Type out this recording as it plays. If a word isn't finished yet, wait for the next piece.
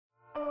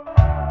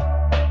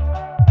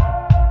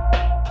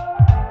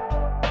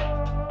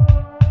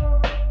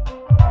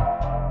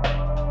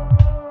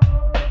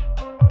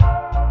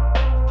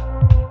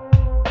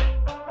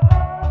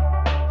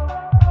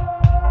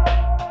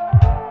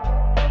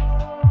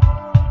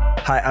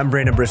Hi, I'm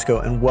Brandon Briscoe,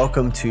 and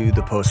welcome to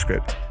The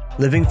Postscript,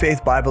 Living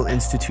Faith Bible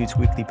Institute's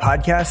weekly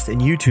podcast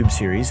and YouTube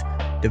series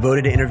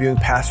devoted to interviewing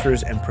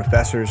pastors and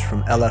professors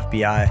from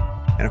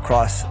LFBI and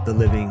across the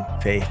Living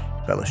Faith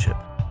Fellowship.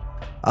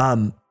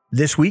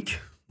 This week,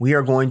 we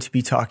are going to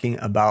be talking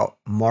about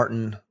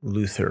Martin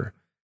Luther.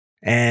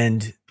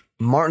 And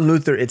Martin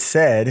Luther, it's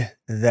said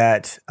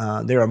that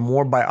there are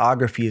more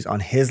biographies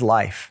on his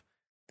life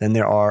than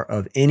there are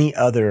of any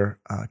other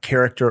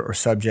character or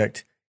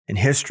subject in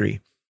history.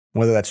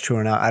 Whether that's true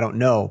or not, I don't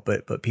know,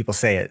 but people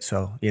say it.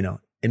 So,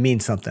 it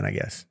means something, I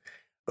guess.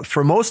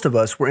 For most of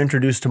us, we're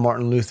introduced to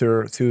Martin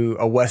Luther through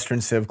a Western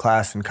Civ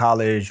class in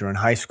college or in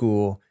high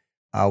school.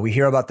 We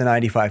hear about the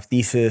 95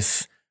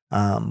 Thesis.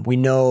 We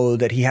know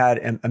that he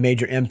had a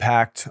major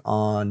impact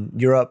on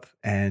Europe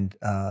and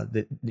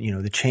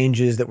the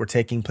changes that were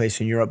taking place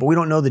in Europe, but we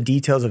don't know the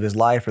details of his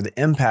life or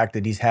the impact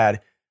that he's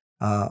had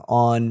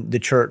on the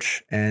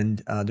church and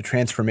the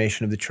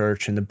transformation of the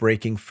church and the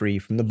breaking free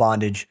from the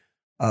bondage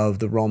of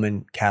the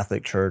Roman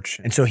Catholic Church.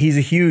 And so he's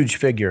a huge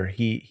figure.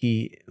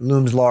 He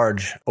looms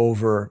large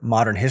over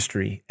modern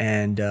history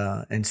and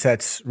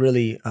sets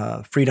really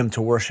freedom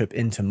to worship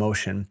into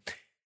motion.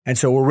 And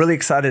so we're really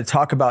excited to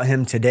talk about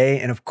him today.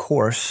 And of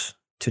course,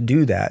 to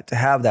do that, to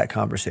have that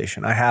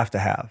conversation, I have to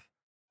have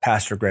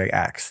Pastor Greg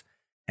Axe.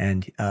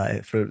 And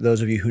for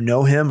those of you who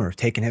know him or have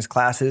taken his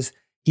classes,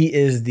 he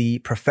is the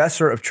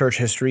professor of church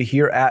history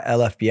here at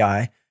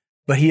LFBI,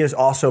 but he is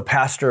also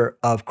pastor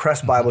of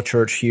Crest Bible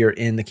Church here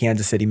in the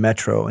Kansas City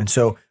Metro. And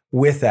so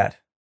with that,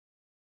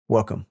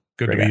 welcome.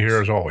 Good Greg to be Axe.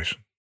 here as always.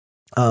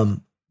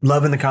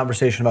 Loving the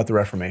conversation about the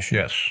Reformation.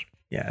 Yes.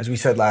 Yeah, as we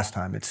said last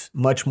time, it's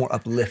much more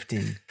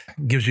uplifting.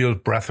 Gives you a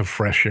breath of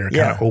fresh air,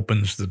 kind of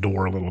opens the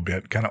door a little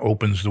bit, kind of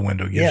opens the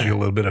window, gives you a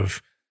little bit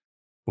of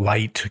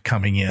light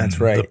coming in.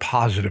 That's right. The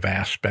positive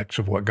aspects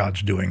of what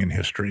God's doing in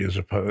history as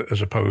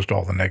opposed to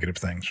all the negative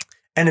things.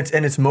 And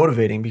it's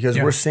motivating because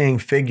we're seeing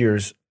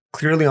figures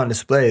clearly on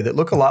display that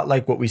look a lot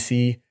like what we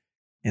see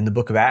in the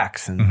book of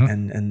Acts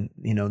and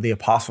the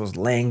apostles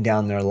laying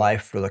down their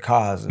life for the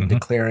cause and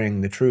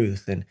declaring the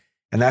truth.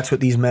 And that's what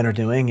these men are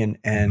doing.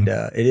 And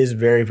it is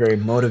very, very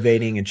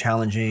motivating and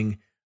challenging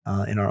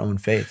in our own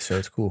faith. So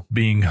it's cool.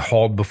 Being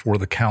hauled before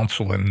the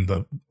council in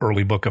the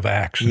early book of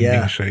Acts and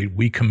being say,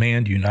 we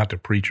command you not to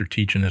preach or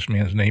teach in this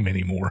man's name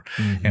anymore.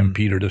 And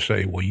Peter to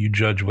say, well, you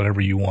judge whatever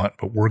you want,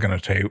 but we're going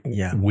to tell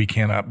you, we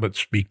cannot but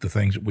speak the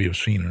things that we have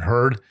seen and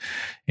heard.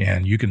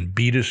 And you can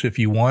beat us if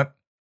you want.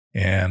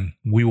 And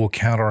we will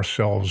count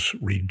ourselves,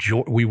 we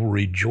will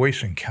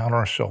rejoice and count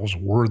ourselves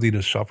worthy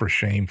to suffer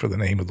shame for the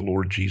name of the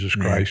Lord Jesus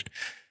Christ.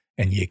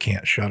 And you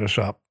can't shut us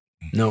up.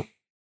 Nope.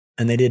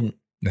 And they didn't.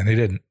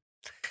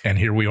 And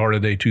here we are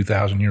today,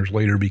 2,000 years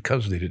later,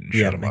 because they didn't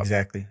shut them up.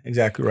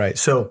 Exactly right.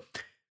 So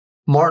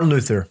Martin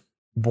Luther,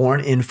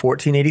 born in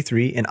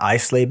 1483 in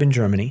Eisleben,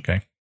 Germany.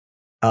 Okay.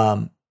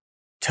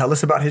 Tell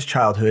us about his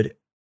childhood.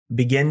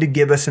 Begin to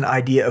give us an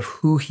idea of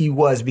who he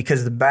was,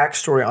 because the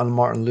backstory on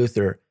Martin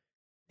Luther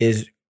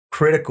is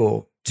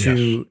critical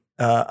to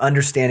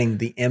understanding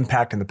the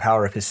impact and the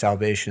power of his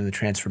salvation and the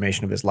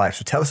transformation of his life.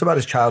 So tell us about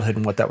his childhood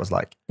and what that was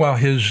like. Well,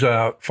 his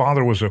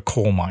father was a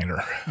coal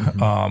miner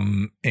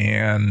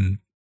and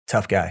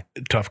tough guy,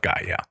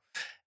 yeah.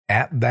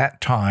 At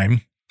that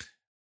time,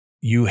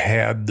 you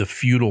had the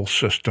feudal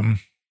system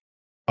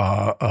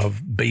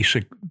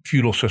basic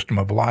feudal system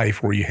of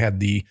life where you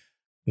had the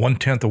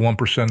 1/10 of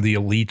 1% of the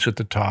elites at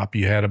the top.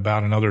 You had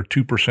about another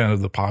 2%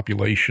 of the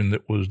population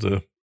that was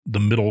the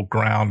middle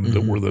ground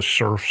that were the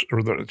serfs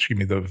or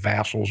the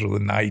vassals or the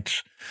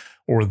knights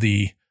or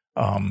they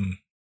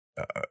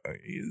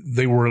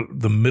were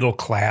the middle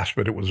class,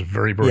 but it was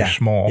very, very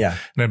small. Yeah.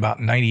 And about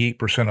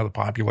 98% of the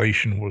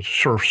population was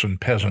serfs and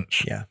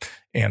peasants. Yeah.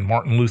 And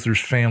Martin Luther's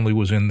family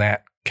was in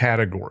that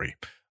category.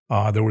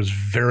 There was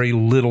very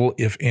little,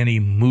 if any,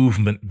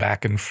 movement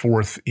back and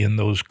forth in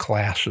those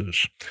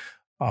classes.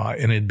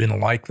 And it had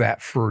been like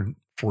that for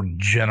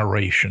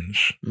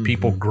generations.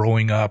 People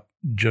growing up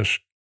just,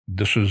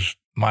 this is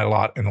my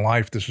lot in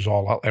life. This is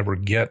all I'll ever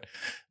get.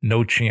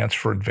 No chance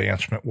for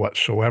advancement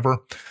whatsoever,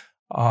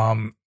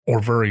 or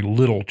very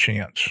little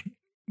chance.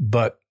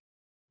 But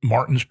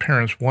Martin's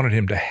parents wanted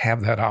him to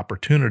have that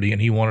opportunity,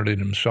 and he wanted it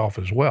himself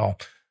as well.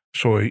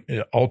 So he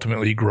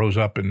ultimately grows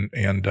up and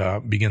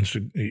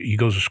he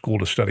goes to school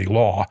to study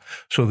law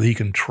so that he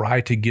can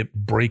try to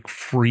break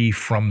free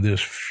from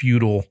this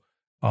feudal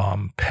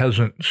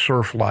peasant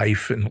serf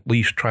life and at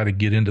least try to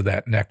get into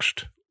that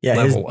next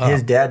level up.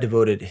 His dad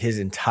devoted his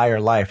entire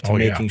life to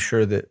making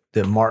sure that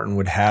Martin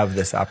would have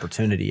this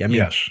opportunity. I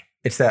mean,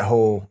 it's that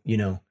whole,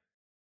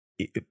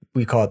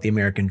 we call it the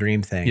American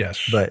dream thing.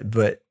 Yes. But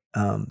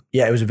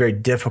it was a very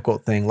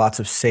difficult thing. Lots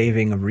of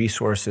saving of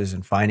resources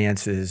and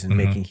finances and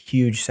making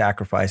huge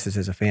sacrifices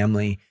as a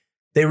family.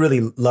 They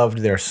really loved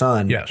their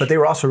son, but they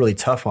were also really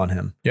tough on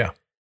him. Yeah.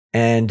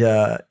 And,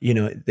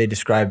 they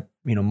describe,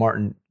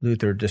 Martin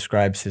Luther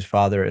describes his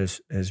father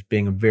as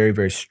being a very,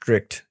 very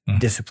strict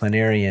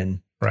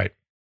disciplinarian. Right.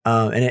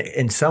 And it,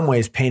 in some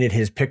ways, painted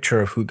his picture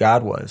of who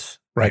God was.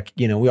 Right.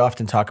 Like, we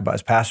often talk about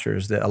as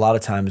pastors that a lot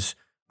of times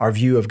our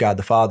view of God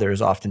the Father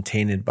is often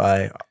tainted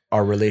by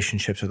our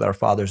relationships with our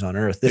fathers on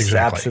earth. This is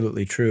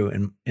absolutely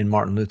true in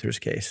Martin Luther's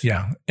case.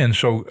 Yeah. And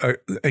so,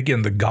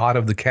 again, the God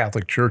of the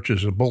Catholic Church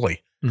is a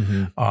bully.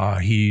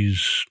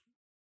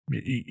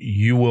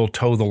 You will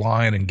toe the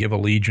line and give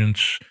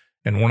allegiance,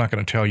 and we're not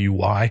going to tell you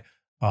why.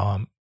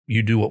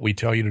 You do what we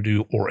tell you to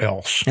do or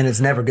else. And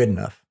it's never good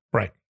enough.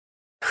 Right.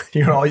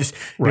 You're always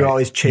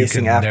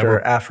chasing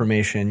after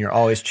affirmation. You're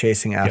always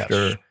chasing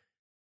after,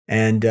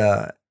 and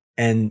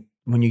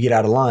when you get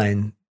out of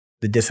line,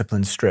 the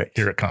discipline's strict.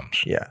 Here it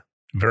comes. Yeah.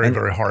 Very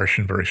harsh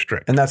and very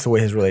strict. And that's the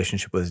way his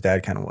relationship with his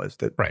dad kind of was,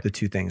 that right. the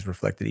two things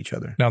reflected each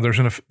other. Now,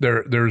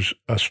 there's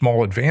a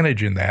small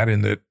advantage in that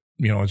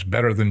it's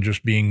better than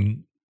just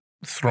being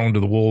thrown to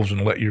the wolves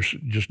and let you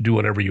just do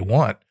whatever you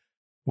want,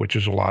 which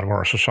is a lot of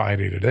our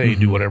society today.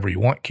 Do whatever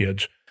you want,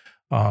 kids.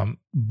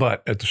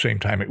 But at the same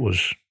time, it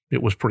was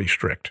pretty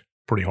strict,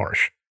 pretty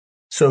harsh.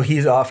 So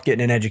he's off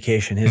getting an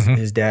education.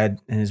 His dad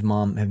and his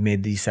mom have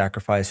made these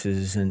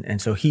sacrifices,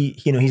 and so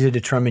he's a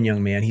determined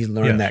young man. He's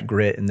learned that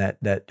grit and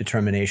that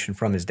determination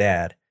from his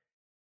dad.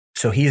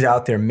 So he's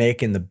out there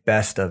making the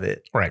best of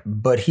it. Right.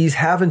 But he's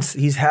having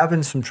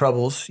some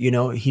troubles.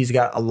 He's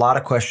got a lot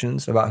of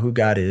questions about who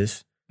God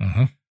is.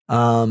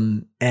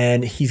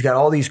 And he's got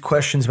all these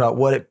questions about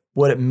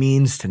what it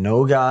means to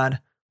know God,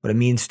 what it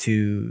means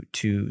to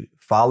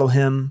follow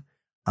him.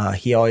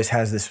 He always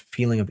has this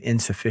feeling of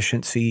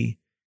insufficiency.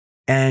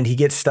 And he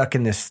gets stuck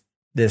in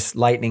this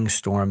lightning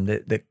storm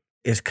that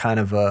is kind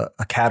of a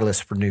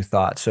catalyst for new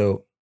thought.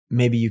 So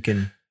maybe you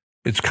can.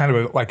 It's kind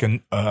of like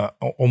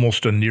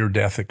almost a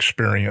near-death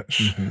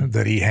experience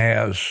that he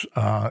has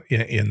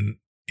in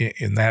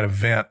that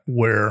event,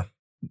 where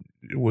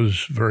it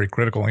was very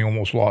critical. He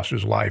almost lost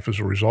his life as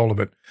a result of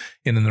it.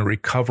 And in the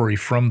recovery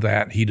from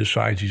that, he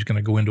decides he's going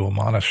to go into a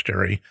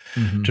monastery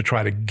to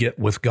try to get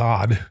with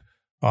God.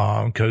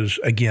 Because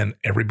again,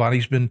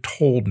 everybody's been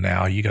told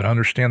now, you got to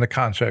understand the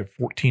concept.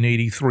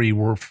 1483,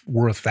 we're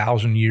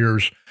 1,000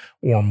 years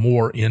or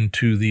more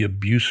into the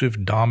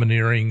abusive,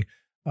 domineering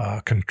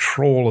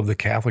control of the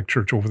Catholic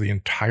Church over the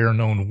entire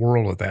known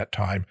world at that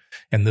time.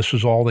 And this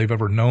is all they've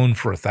ever known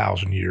for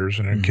 1,000 years.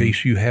 And in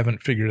case you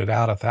haven't figured it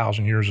out,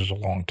 1,000 years is a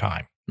long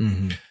time.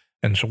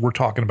 And so we're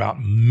talking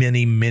about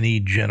many, many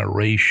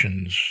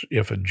generations.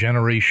 If a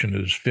generation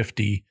is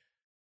 50,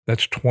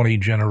 that's 20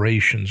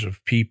 generations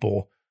of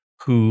people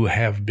who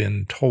have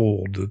been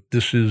told that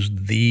this is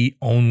the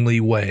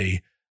only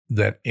way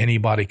that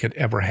anybody could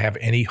ever have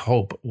any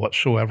hope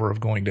whatsoever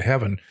of going to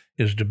heaven,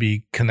 is to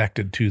be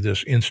connected to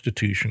this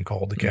institution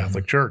called the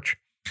Catholic Church.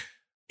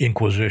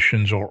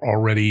 Inquisitions are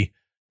already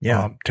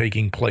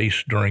taking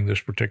place during this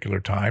particular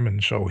time.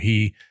 And so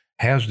he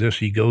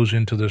goes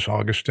into this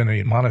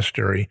Augustinian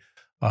monastery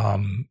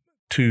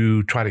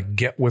to try to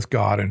get with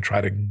God and try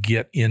to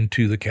get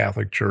into the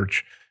Catholic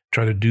Church,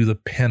 try to do the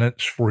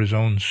penance for his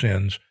own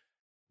sins.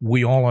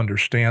 We all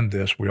understand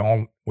this. We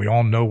all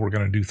know we're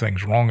going to do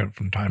things wrong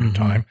from time to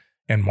time.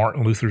 And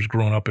Martin Luther's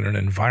grown up in an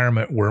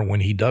environment where when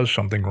he does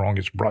something wrong,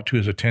 it's brought to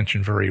his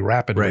attention very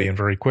rapidly and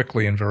very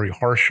quickly and very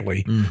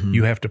harshly.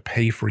 You have to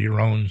pay for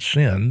your own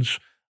sins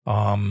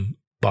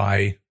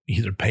by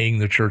either paying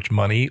the church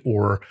money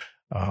or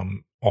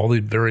all the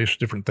various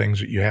different things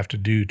that you have to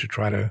do to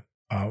try to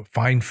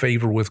find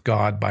favor with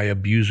God by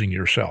abusing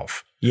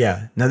yourself.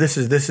 Yeah. Now this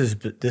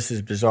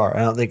is bizarre.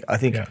 I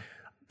think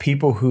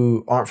people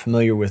who aren't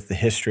familiar with the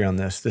history on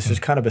this is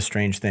kind of a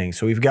strange thing.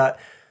 So we've got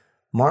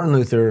Martin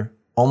Luther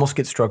almost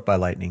gets struck by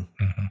lightning.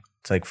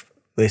 It's like,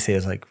 they say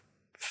it's like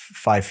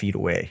 5 feet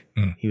away.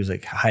 He was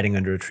like hiding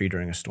under a tree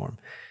during a storm.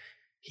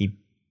 He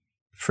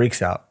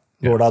freaks out.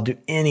 Lord, I'll do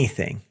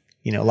anything.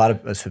 A lot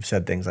of us have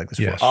said things like this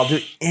before. I'll do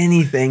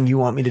anything you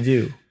want me to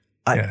do.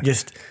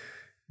 Just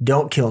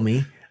don't kill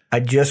me. I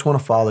just want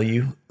to follow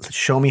you.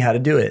 Show me how to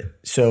do it.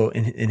 So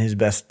in his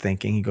best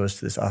thinking, he goes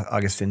to this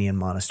Augustinian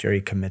monastery,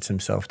 commits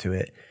himself to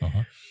it.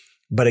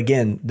 But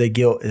again, the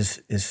guilt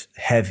is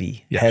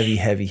heavy,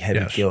 heavy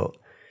guilt.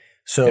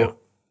 So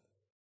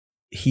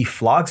he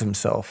flogs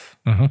himself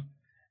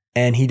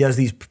and he does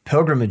these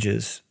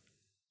pilgrimages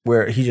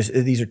where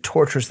these are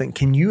torturous things.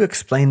 Can you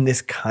explain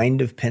this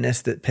kind of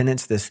penance,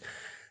 this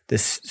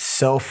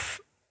self,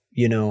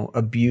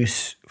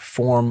 abuse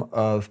form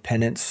of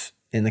penance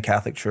in the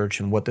Catholic Church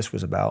and what this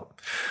was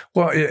about?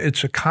 Well,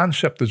 it's a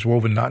concept that's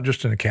woven not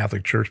just in the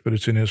Catholic Church, but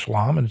it's in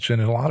Islam and it's in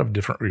a lot of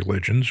different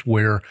religions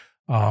where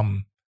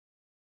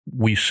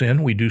we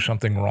sin, we do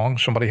something wrong,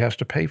 somebody has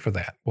to pay for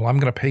that. Well, I'm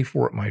going to pay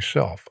for it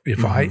myself.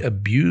 If I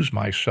abuse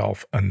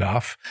myself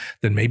enough,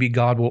 then maybe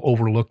God will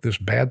overlook this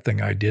bad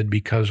thing I did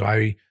because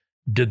I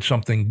did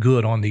something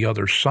good on the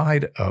other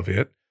side of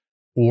it,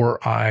 or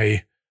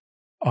I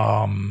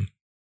am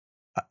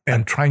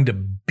trying to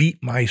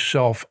beat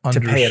myself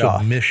under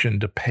submission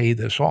to pay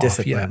this off.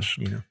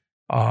 Discipline,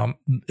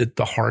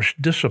 the harsh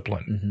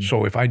discipline.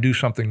 So if I do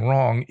something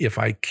wrong, if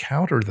I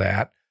counter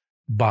that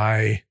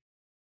by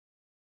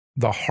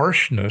the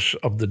harshness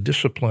of the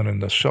discipline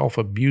and the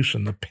self-abuse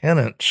and the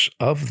penance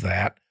of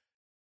that,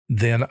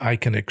 then I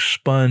can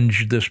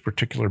expunge this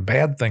particular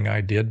bad thing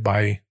I did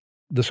by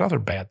this other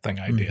bad thing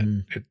I Mm-hmm.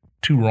 did.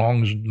 Two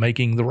wrongs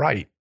making the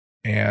right.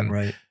 And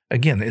Right.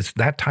 again, it's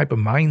that type of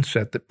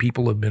mindset that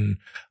people have been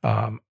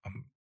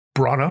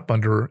brought up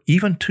under,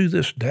 even to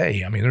this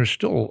day. I mean, there's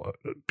still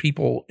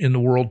people in the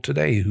world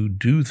today who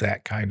do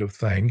that kind of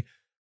thing.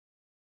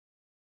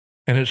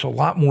 And it's a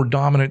lot more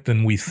dominant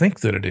than we think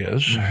that it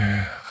is,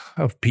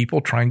 Mm-hmm. of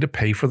people trying to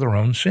pay for their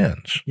own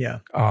sins. Yeah.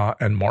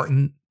 And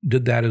Martin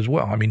did that as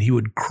well. I mean, he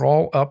would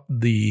crawl up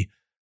the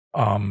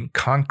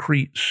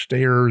concrete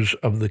stairs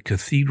of the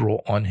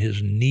cathedral on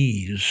his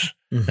knees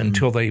Mm-hmm.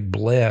 until they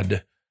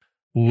bled,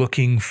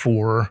 looking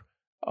for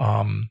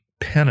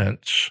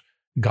penance.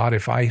 God,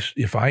 if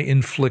I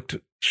inflict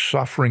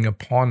suffering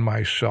upon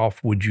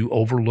myself, would you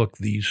overlook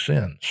these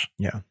sins?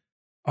 Yeah.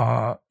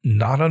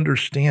 Not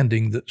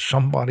understanding that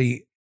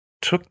somebody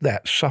took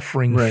that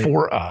suffering Right.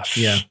 for us.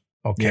 Yeah.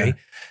 Okay. Yeah.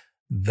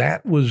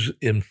 That was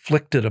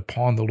inflicted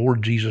upon the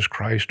Lord Jesus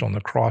Christ on the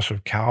cross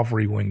of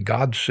Calvary when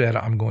God said,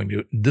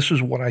 this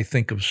is what I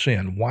think of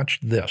sin. Watch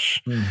this.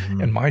 Mm-hmm.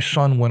 And my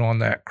son went on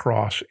that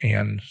cross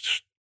and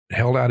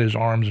held out his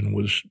arms and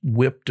was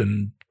whipped,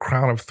 and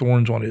crown of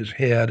thorns on his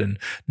head, and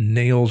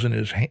nails in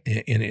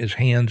his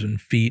hands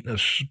and feet, and a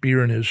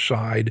spear in his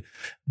side,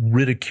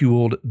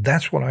 ridiculed.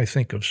 That's what I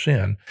think of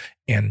sin.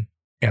 And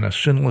a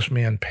sinless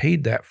man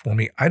paid that for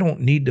me. I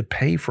don't need to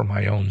pay for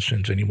my own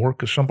sins anymore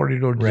because somebody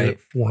did Right. it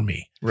for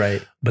me.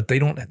 Right. But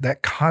that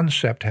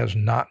concept has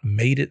not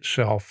made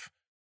itself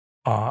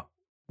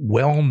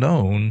well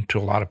known to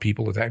a lot of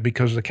people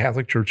because the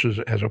Catholic Church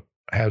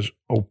has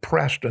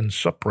oppressed and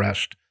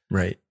suppressed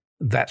Right.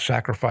 that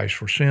sacrifice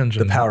for sins.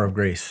 The power of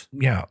grace.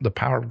 Yeah, the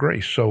power of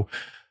grace. So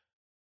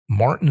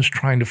Martin's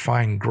trying to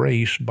find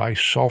grace by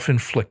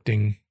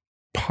self-inflicting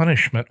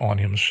punishment on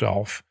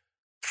himself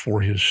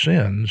for his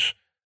sins,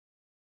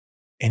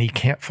 and he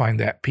can't find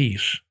that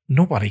peace.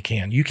 Nobody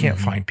can. You can't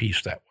Mm-hmm. find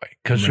peace that way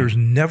because Right. there's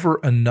never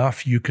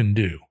enough you can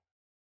do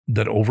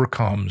that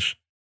overcomes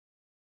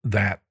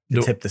that.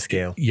 To tip the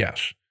scale.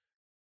 Yes.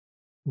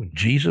 When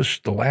Jesus,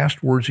 the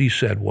last words he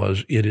said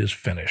was, "It is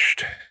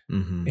finished."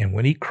 Mm-hmm. And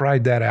when he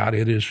cried that out,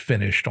 "It is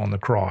finished," on the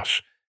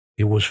cross,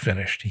 it was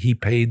finished. He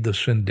paid the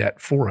sin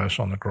debt for us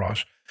on the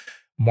cross.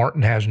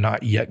 Martin has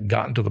not yet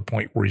gotten to the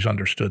point where he's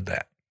understood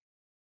that.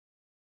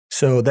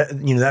 So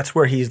that's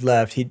where he's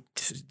left. He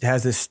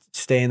has this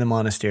stay in the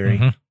monastery.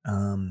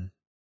 Mm-hmm.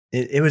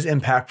 It was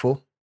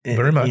impactful,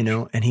 Very much.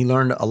 And he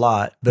learned a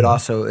lot, but Mm-hmm.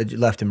 also it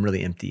left him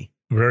really empty.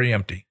 Very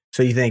empty.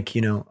 So you think,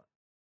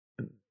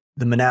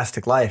 the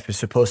monastic life is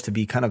supposed to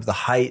be kind of the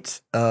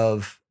height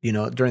of,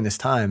 during this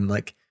time,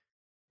 like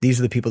these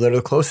are the people that are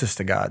the closest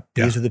to God.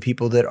 These are the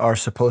people that are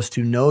supposed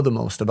to know the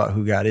most about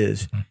who God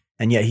is. Mm-hmm.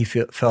 And yet he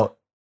felt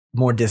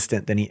more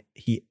distant than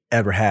he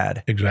ever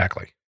had.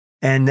 Exactly.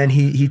 And then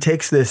he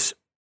takes this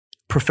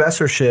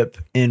professorship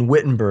in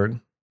Wittenberg,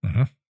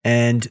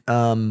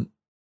 Mm-hmm.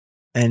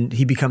 and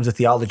he becomes a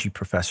theology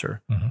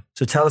professor. Mm-hmm.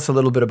 So tell us a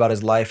little bit about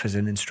his life as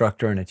an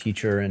instructor and a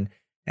teacher, and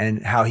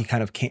how he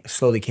kind of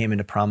slowly came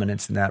into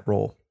prominence in that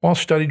role. Well,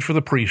 studied for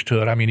the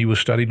priesthood. I mean, he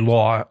studied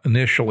law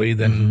initially,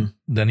 then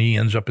he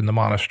ends up in the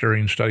monastery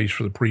and studies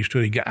for the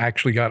priesthood. He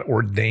actually got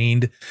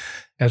ordained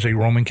as a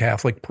Roman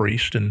Catholic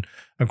priest. And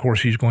of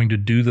course, he's going to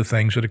do the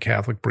things that a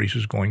Catholic priest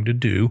is going to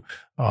do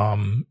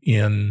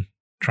in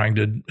trying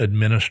to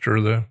administer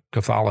the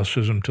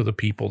Catholicism to the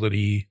people that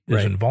he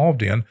is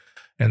involved in.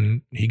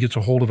 And he gets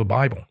a hold of a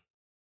Bible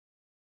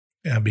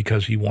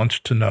because he wants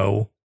to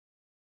know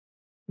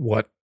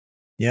what.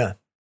 Yeah.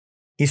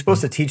 He's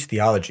supposed to teach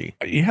theology.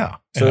 Yeah.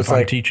 So and it's if I'm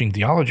like teaching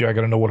theology, I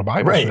got to know what a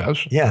Bible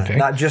says. Yeah. Okay?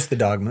 Not just the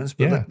dogmas,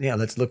 but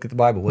let's look at the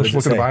Bible. What Let's does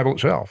look it at the say? Bible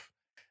itself.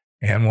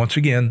 And once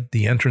again,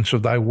 the entrance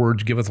of thy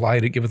words giveth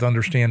light, it giveth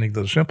understanding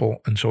to the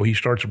simple. And so he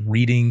starts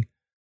reading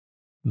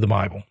the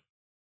Bible.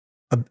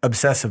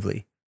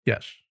 Obsessively.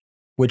 Yes.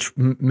 Which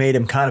made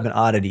him kind of an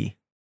oddity.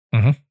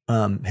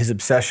 Mm-hmm. His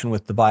obsession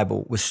with the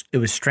Bible was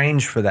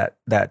strange for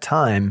that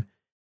time.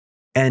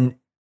 And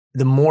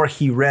the more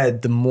he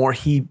read, the more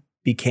he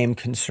became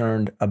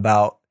concerned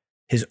about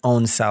his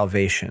own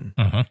salvation.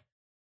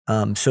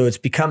 Mm-hmm. So it's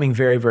becoming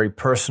very, very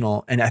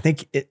personal. And I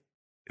think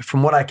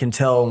from what I can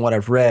tell and what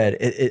I've read,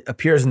 it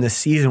appears in this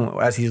season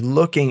as he's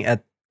looking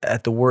at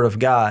the Word of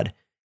God,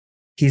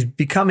 he's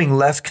becoming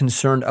less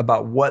concerned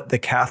about what the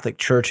Catholic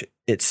Church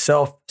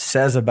itself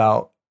says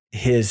about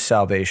his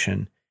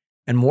salvation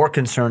and more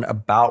concerned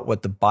about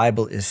what the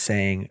Bible is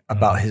saying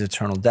about his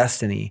eternal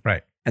destiny.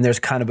 Right. And there's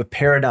kind of a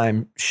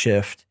paradigm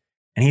shift.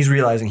 And he's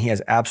realizing he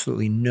has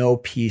absolutely no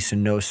peace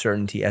and no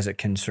certainty as it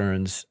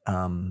concerns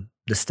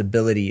the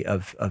stability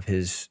of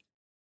his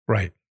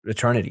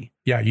eternity.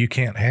 Yeah, you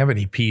can't have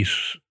any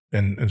peace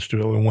and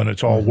stability when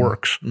it's all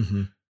works.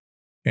 Mm-hmm.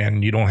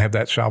 And you don't have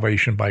that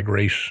salvation by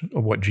grace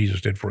of what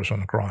Jesus did for us on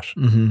the cross.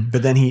 Mm-hmm.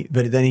 But then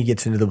he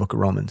gets into the book of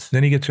Romans.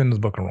 Then he gets into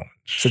the book of Romans.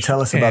 So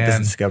tell us about this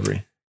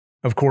discovery.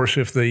 Of course,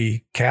 if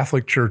the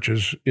Catholic Church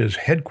is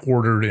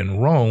headquartered in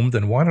Rome,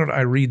 then why don't I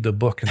read the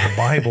book in the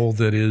Bible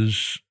that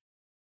is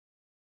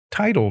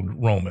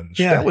titled Romans?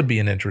 Yeah. That would be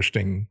an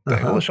interesting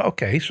thing. Well,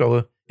 okay,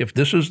 so if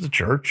this is the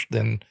church,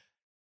 then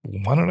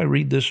why don't I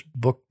read this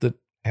book that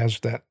has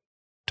that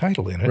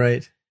title in it.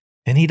 Right.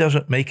 And he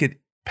doesn't make it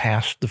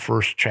past the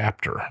first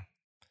chapter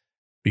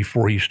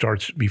before he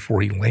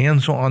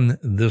lands on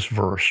this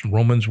verse,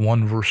 Romans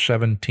 1, verse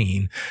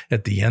 17.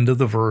 At the end of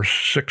the verse,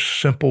 6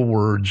 simple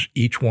words,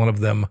 each one of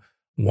them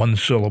one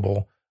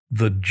syllable: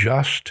 the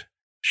just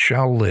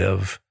shall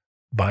live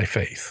by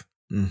faith.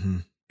 Mm-hmm.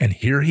 And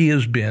here he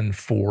has been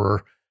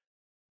for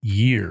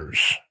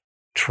years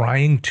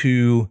trying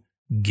to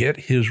get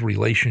his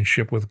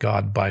relationship with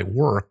God by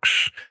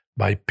works,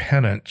 by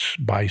penance,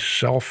 by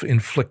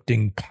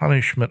self-inflicting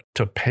punishment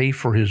to pay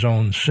for his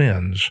own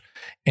sins.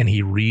 And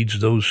he reads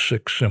those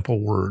 6 simple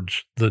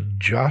words: the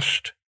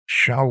just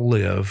shall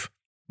live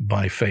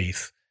by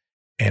faith.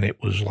 And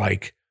it was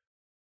like,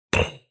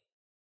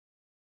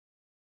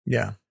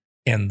 yeah.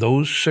 And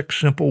those 6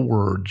 simple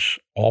words,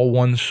 all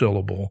one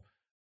syllable,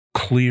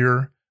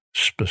 clear,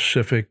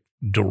 specific,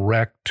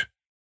 direct,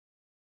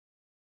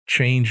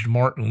 changed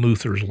Martin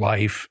Luther's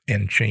life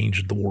and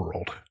changed the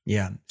world.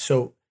 Yeah.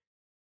 So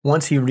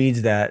once he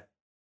reads that,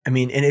 I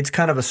mean, and it's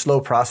kind of a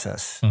slow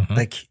process. Mm-hmm.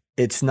 Like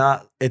it's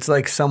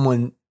like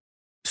someone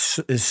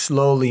is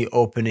slowly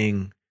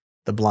opening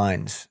the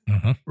blinds,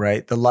 Mm-hmm.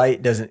 right? The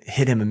light doesn't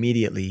hit him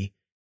immediately.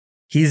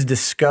 He's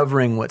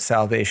discovering what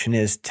salvation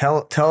is.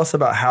 Tell us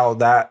about how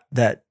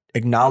that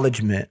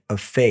acknowledgement of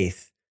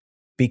faith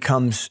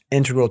becomes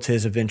integral to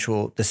his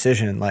eventual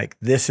decision. Like,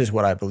 this is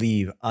what I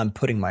believe. I'm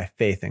putting my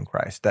faith in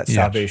Christ. That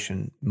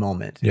salvation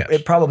moment. Yes.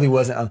 It probably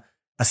wasn't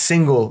a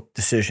single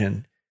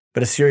decision,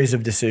 but a series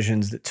of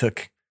decisions that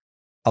took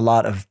a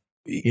lot of,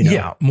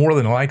 Yeah, more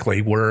than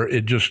likely, where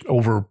it just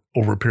over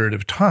a period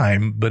of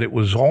time, but it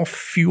was all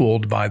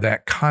fueled by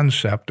that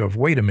concept of,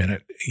 wait a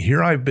minute,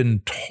 here I've been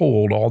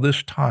told all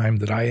this time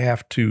that I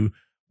have to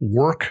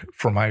work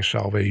for my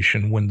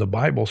salvation when the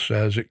Bible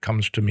says it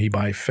comes to me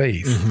by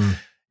faith. Mm-hmm.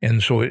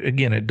 And so,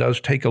 again, it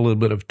does take a little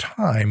bit of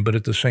time, but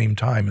at the same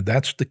time,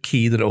 that's the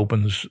key that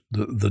opens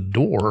the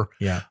door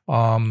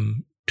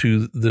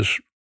to this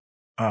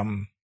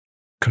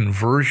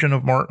conversion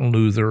of Martin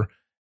Luther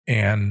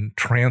and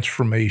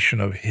transformation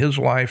of his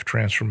life,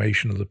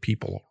 transformation of the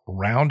people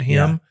around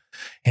him. Yeah.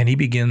 And he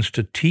begins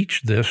to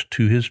teach this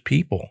to his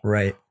people.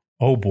 Right.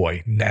 Oh,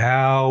 boy,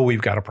 now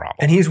we've got a problem.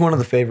 And he's one of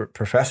the favorite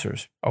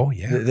professors. Oh,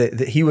 yeah.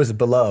 He was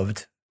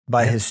beloved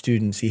by his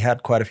students. He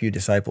had quite a few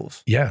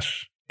disciples.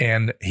 Yes.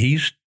 And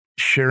he's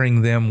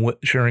sharing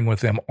with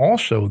them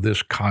also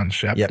this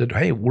concept that,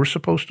 hey, we're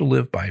supposed to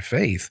live by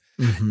faith.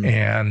 Mm-hmm.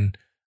 And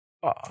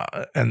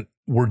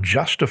we're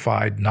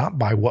justified not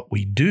by what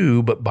we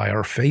do, but by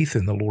our faith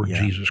in the Lord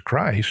Jesus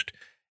Christ.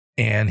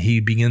 And he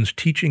begins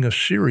teaching a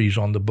series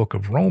on the book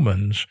of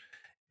Romans.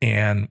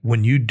 And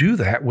when you do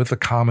that with a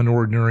common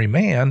ordinary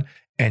man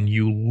and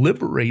you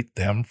liberate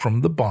them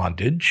from the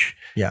bondage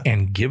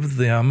and give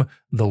them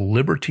the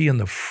liberty and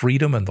the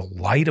freedom and the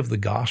light of the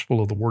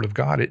gospel of the Word of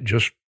God, it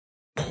just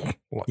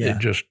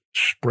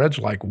spreads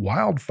like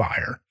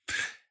wildfire.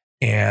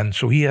 And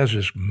so he has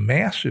this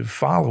massive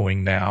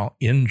following now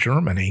in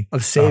Germany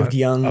of saved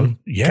young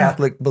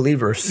Catholic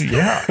believers.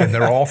 Yeah, and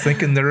they're all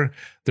thinking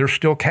they're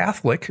still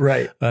Catholic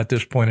right at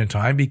this point in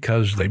time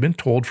because they've been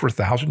told for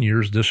 1,000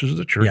 years this is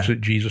the church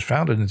that Jesus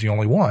founded and it's the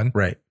only one.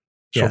 Right.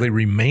 So they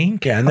remain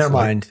Catholic. Yeah, in their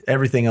mind,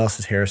 everything else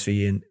is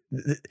heresy, and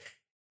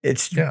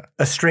it's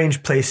a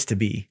strange place to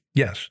be.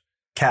 Yes.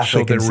 Catholic so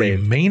and they're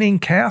saved. Remaining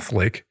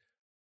Catholic,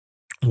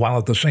 while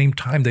at the same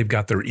time they've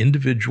got their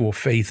individual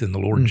faith in the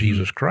Lord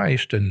Jesus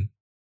Christ. And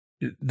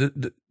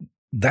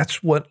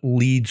that's what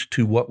leads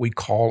to what we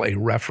call a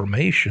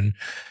Reformation,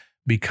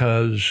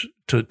 because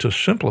to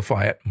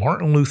simplify it,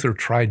 Martin Luther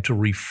tried to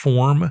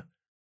reform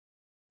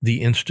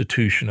the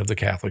institution of the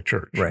Catholic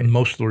Church. Right. And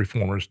most of the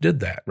reformers did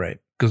that. Right.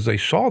 Because they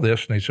saw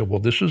this and they said, well,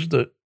 this is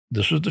the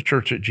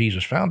church that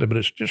Jesus founded, but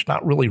it's just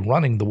not really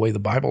running the way the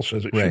Bible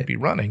says it should be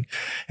running.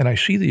 And I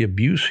see the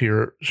abuse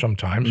here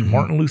sometimes. Mm-hmm.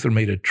 Martin Luther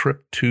made a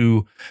trip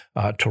to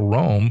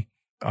Rome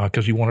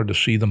because he wanted to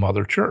see the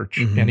mother church.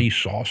 Mm-hmm. And he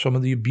saw some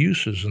of the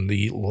abuses and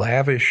the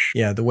lavish.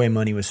 Yeah, the way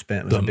money was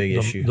spent was a big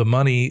issue. The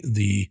money,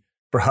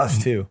 for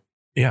us too.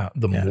 Yeah,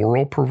 the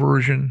moral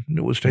perversion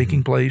that was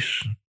taking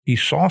place. He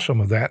saw some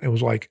of that. It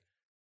was like,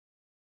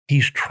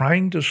 he's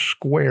trying to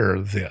square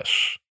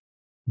this.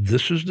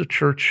 This is the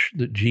church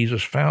that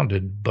Jesus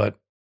founded, but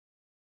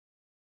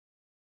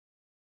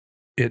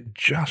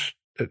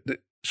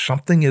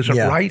something isn't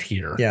right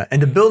here. Yeah,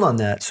 and to build on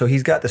that, so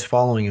he's got this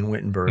following in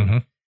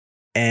Wittenberg,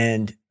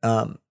 and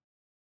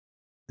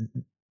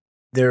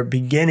they're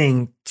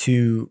beginning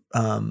to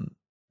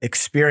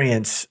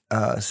experience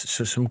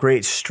some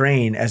great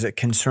strain as it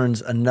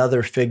concerns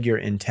another figure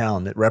in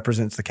town that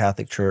represents the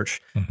Catholic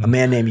Church, a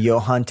man named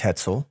Johann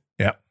Tetzel.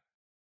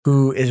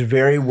 Who is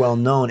very well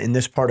known in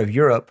this part of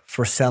Europe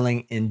for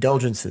selling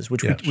indulgences,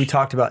 which we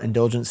talked about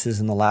indulgences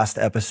in the last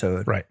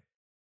episode. Right.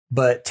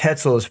 But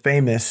Tetzel is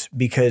famous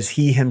because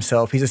he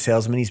himself, he's a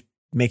salesman. He's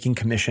making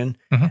commission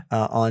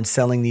on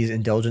selling these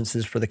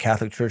indulgences for the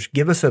Catholic Church.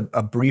 Give us a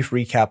brief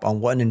recap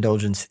on what an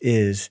indulgence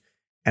is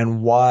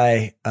and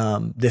why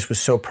this was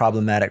so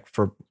problematic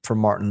for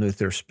Martin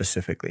Luther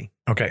specifically.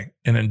 Okay.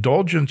 An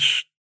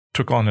indulgence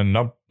took on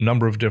a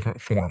number of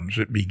different forms.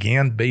 It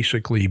began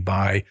basically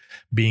by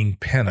being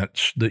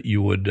penance that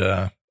you would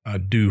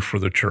do for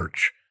the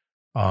church.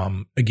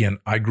 Again,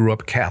 I grew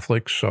up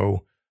Catholic,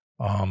 so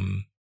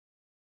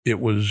it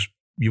was,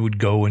 you would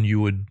go and you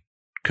would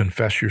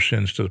confess your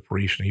sins to the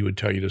priest, and he would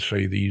tell you to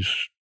say these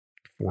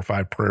 4 or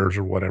 5 prayers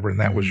or whatever, and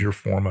that was your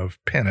form of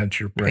penance.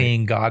 You're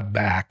paying God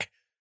back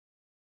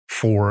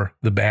for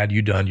the bad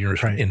you done. You're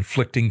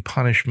inflicting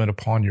punishment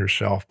upon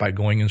yourself by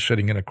going and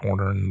sitting in a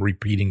corner and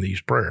repeating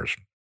these prayers.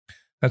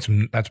 That's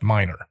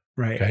minor.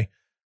 Right. Okay.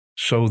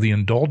 So the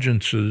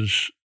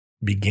indulgences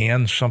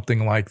began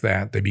something like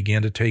that. They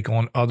began to take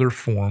on other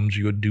forms.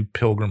 You would do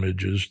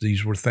pilgrimages.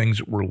 These were things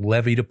that were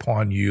levied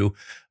upon you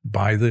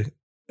by the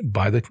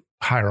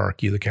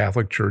hierarchy of the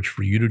Catholic Church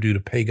for you to do to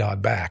pay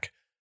God back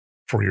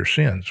for your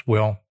sins.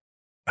 Well,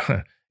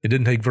 it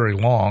didn't take very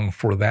long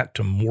for that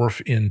to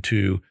morph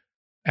into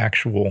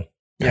actual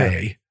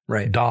pay,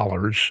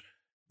 dollars,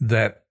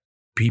 that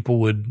people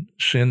would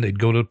sin. They'd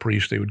go to the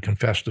priest. They would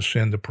confess the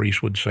sin. The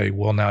priest would say,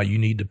 well, now you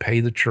need to pay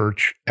the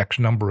church X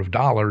number of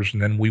dollars,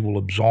 and then we will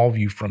absolve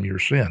you from your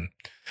sin.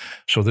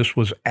 So this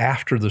was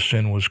after the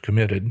sin was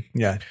committed.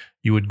 Yeah.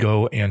 You would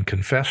go and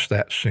confess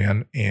that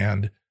sin,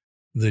 and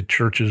the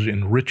church is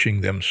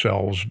enriching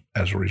themselves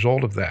as a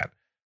result of that.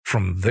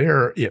 From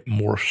there, it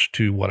morphs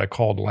to what I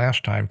called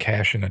last time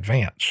cash in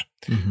advance,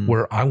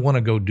 where I want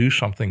to go do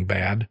something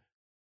bad,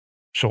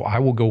 so I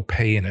will go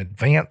pay in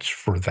advance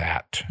for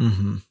that.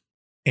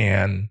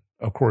 And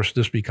of course,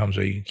 this becomes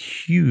a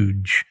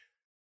huge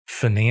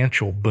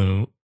financial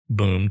boom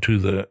to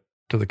the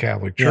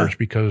Catholic Church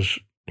because,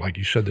 like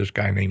you said, this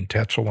guy named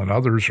Tetzel and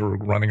others are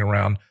running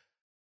around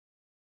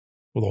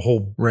with a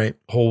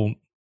whole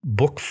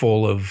book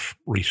full of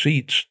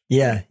receipts.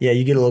 Yeah.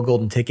 You get a little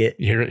golden ticket.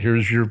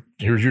 Here's your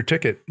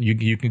ticket.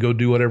 You can go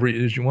do whatever it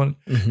is you want,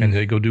 and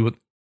they go do it.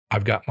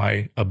 I've got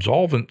my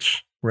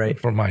absolvents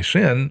for my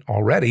sin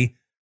already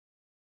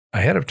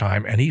ahead of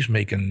time, and he's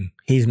making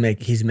a killing.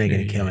 He's making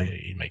a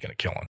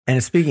killing.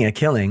 And speaking of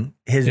killing,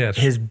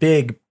 his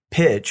big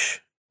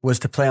pitch was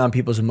to play on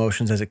people's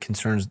emotions as it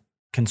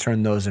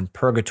concerned those in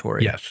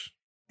purgatory. Yes.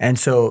 And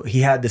so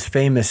he had this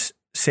famous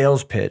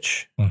sales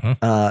pitch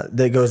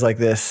that goes like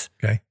this.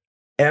 Okay.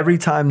 Every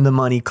time the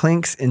money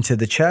clinks into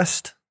the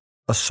chest,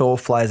 a soul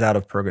flies out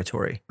of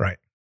purgatory. Right.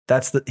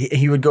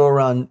 He would go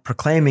around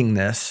proclaiming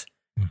this.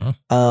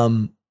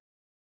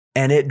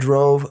 And it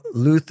drove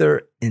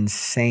Luther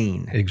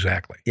insane.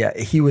 Exactly. Yeah,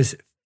 he was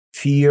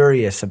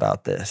furious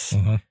about this.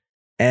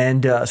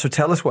 And so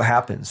tell us what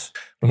happens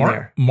from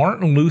there.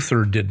 Martin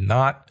Luther did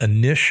not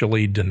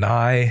initially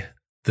deny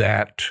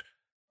that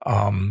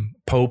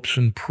popes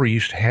and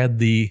priests had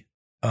the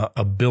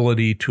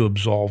ability to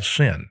absolve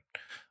sin.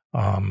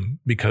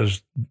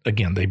 Because,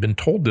 again, they've been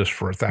told this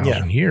for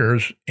 1,000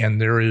 years,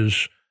 and there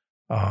is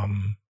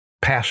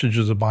passages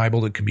of the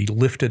Bible that can be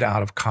lifted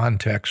out of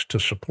context to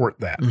support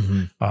that.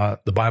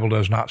 The Bible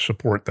does not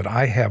support that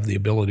I have the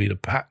ability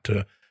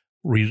to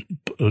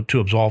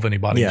absolve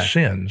anybody's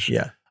sins.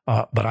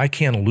 But I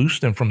can loose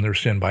them from their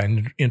sin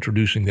by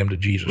introducing them to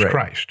Jesus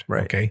Christ.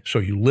 Okay, so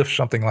you lift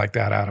something like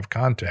that out of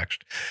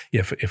context.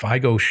 If I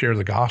go share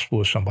the gospel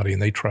with somebody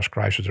and they trust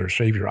Christ as their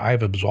Savior, I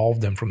have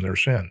absolved them from their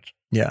sins.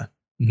 I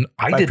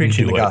didn't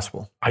do the it.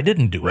 Gospel. I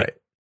didn't do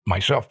it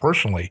myself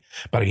personally,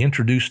 but I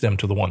introduced them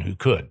to the one who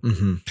could.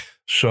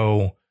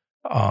 So,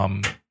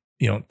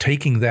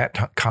 taking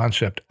that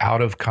concept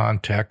out of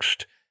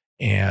context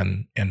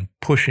and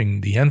pushing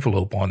the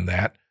envelope on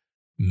that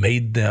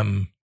made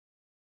them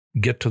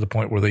get to the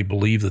point where they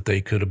believed that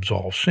they could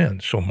absolve sin.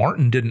 So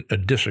Martin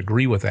didn't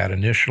disagree with that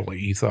initially.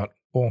 He thought,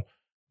 well,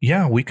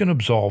 yeah, we can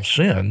absolve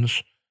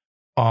sins,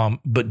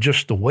 but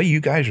just the way you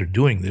guys are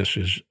doing this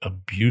is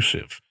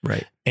abusive.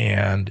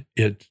 And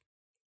it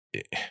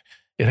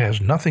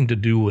has nothing to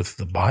do with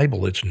the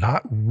Bible. It's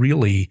not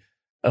really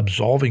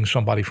absolving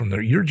somebody from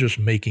there. You're just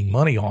making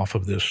money off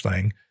of this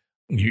thing.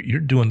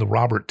 You're doing the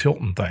Robert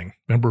Tilton thing.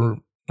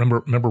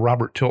 Remember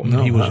Robert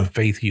Tilton? He was a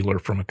faith healer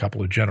from a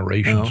couple of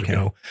generations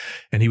ago,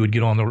 and he would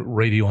get on the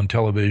radio and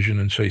television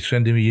and say,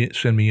 "Send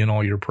me in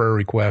all your prayer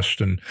requests,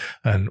 and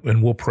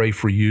we'll pray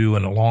for you,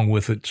 and along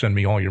with it, send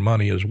me all your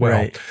money as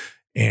well."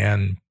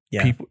 And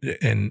people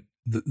and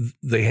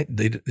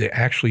they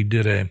actually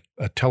did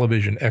a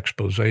television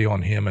expose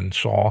on him and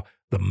saw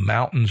the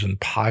mountains and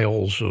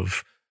piles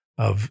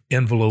of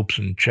envelopes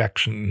and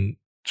checks and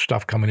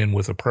stuff coming in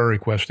with a prayer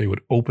request. They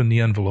would open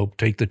the envelope,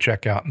 take the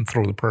check out, and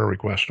throw the prayer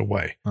request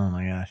away. Oh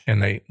my gosh!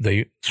 And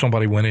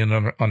somebody went in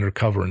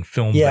undercover and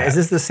filmed. Yeah, that. Is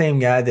this the same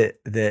guy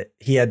that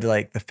he had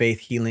like the faith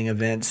healing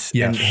events?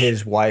 Yes. And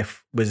his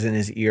wife was in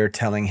his ear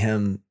telling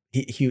him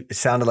it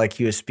sounded like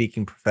he was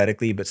speaking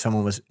prophetically, but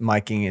someone was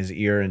miking his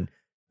ear and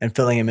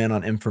filling him in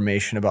on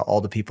information about all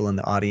the people in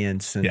the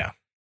audience. And,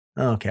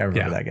 Oh, okay, I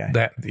remember that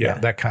guy.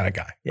 That kind of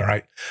guy. All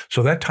right.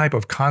 So that type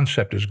of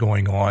concept is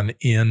going on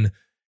in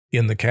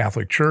the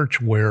Catholic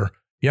Church where,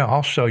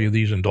 I'll sell you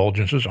these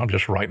indulgences. I'm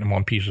just writing them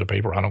on pieces of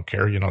paper. I don't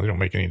care. They don't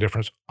make any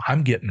difference.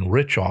 I'm getting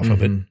rich off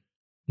of it.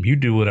 You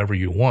do whatever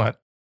you want.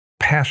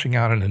 Passing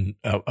out an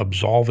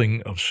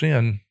absolving of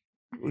sin,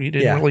 he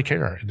didn't really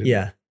care.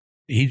 Yeah.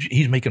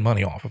 He's making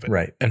money off of it.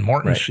 Right. And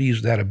Martin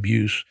sees that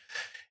abuse.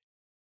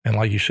 And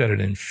like you said, it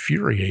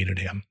infuriated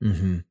him.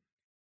 Mm-hmm.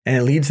 And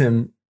it leads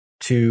him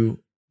to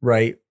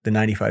write the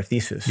 95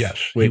 Thesis.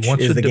 Yes. Which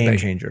is the game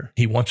changer.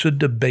 He wants a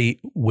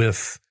debate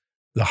with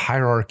the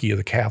hierarchy of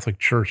the Catholic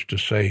Church to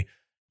say,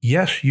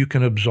 yes, you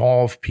can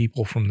absolve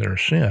people from their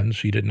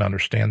sins. He didn't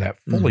understand that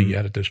fully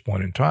yet at this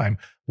point in time.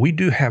 We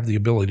do have the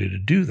ability to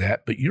do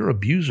that, but you're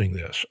abusing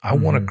this. I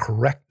want to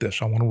correct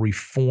this. I want to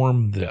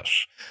reform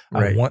this.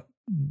 I want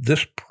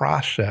this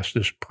process,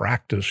 this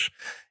practice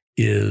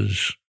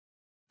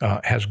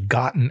has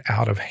gotten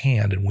out of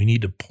hand, and we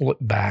need to pull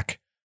it back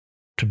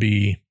to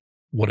be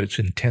what it's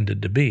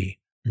intended to be.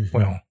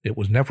 Well, it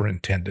was never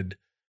intended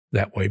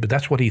that way, but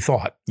that's what he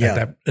thought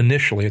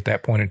initially at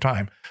that point in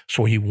time.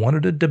 So he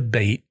wanted a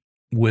debate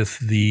with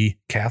the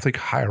Catholic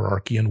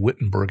hierarchy in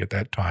Wittenberg at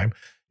that time.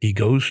 He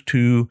goes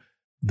to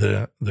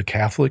the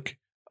Catholic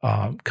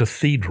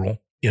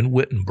cathedral in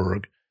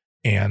Wittenberg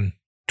and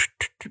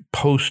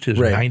post his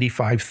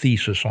 95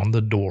 Thesis on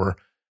the door,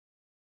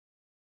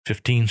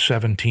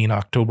 1517,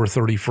 October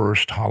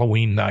 31st,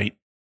 Halloween night.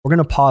 We're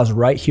going to pause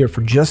right here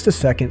for just a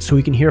second so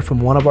we can hear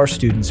from one of our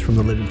students from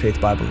the Living Faith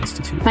Bible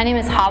Institute. My name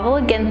is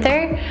Havala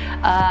Ginther.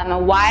 I'm a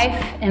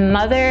wife and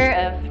mother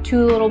of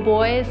 2 little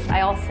boys.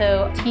 I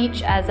also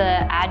teach as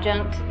an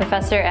adjunct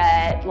professor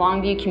at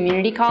Longview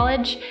Community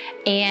College.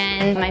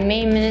 And my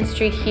main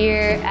ministry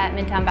here at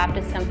Midtown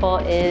Baptist Temple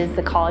is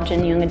the college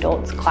and young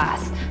adults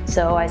class.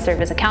 So I serve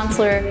as a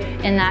counselor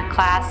in that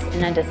class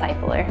and a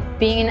discipler.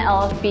 Being an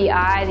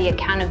LFBI, the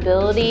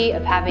accountability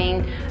of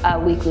having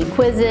weekly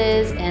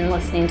quizzes and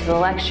listening to the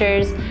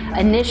lectures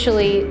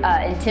initially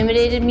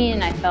intimidated me,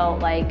 and I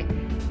felt like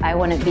I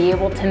wouldn't be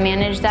able to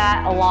manage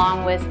that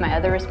along with my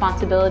other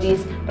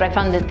responsibilities, but I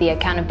found that the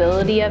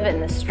accountability of it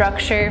and the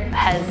structure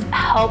has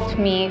helped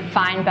me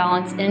find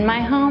balance in my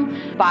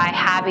home by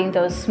having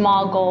those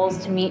small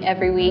goals to meet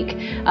every week.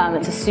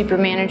 It's a super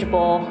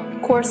manageable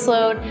course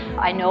load.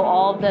 I know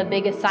all the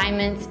big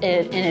assignments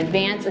in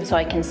advance, and so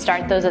I can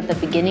start those at the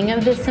beginning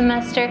of the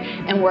semester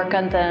and work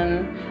on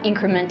them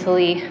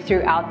incrementally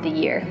throughout the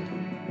year.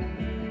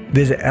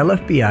 Visit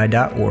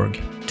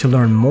lfbi.org to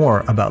learn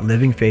more about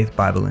Living Faith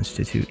Bible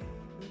Institute.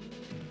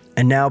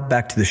 And now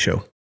back to the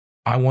show.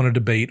 I want to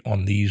debate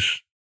on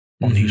these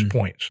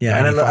points. Yeah,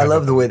 and I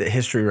love the way that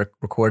history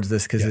records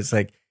this, because it's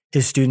like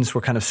his students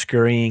were kind of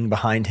scurrying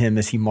behind him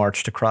as he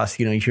marched across.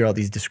 You hear all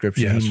these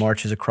descriptions. Yes. He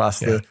marches across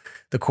the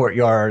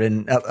courtyard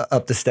and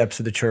up the steps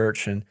of the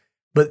church.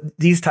 But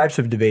these types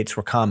of debates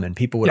were common.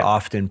 People would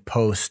often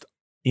post,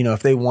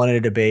 if they wanted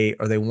a debate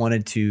or they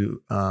wanted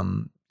to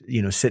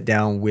sit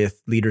down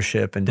with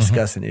leadership and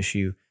discuss an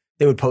issue,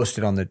 they would post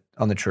it on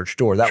the church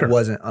door. That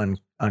wasn't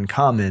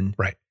uncommon.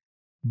 Right.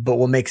 But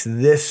what makes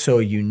this so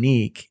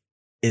unique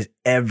is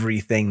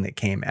everything that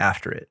came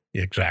after it.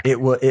 Exactly.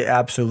 It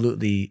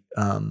absolutely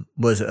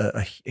was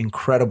a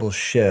incredible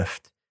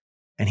shift,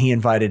 and he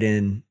invited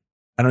in.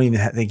 I don't even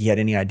think he had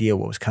any idea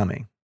what was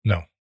coming.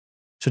 No.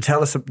 So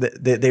tell us,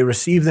 they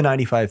received the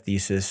 95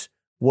 Thesis.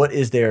 What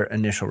is their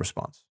initial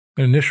response?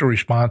 The initial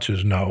response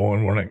is no,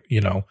 and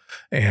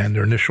and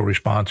their initial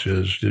response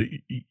is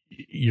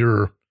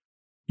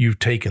you've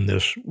taken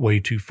this way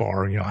too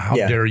far. How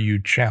dare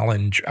you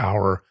challenge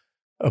our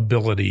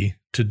ability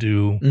to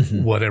do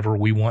whatever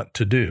we want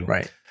to do?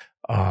 Right.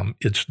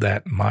 It's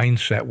that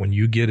mindset when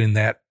you get in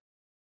that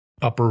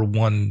upper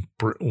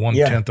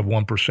 1/10 of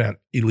 1%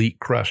 elite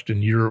crust,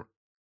 and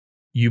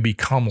you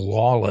become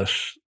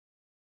lawless.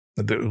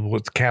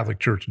 What the Catholic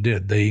Church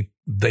did,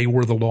 they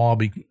were the law,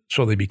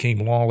 so they became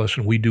lawless,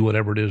 and we do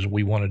whatever it is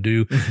we want to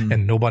do,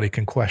 and nobody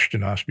can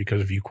question us,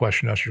 because if you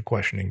question us, you're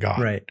questioning God.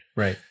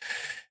 Right.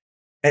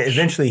 And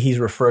eventually, he's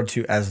referred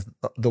to as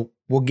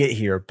we'll get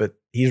here, but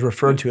he's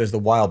referred to as the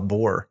wild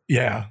boar.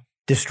 Yeah.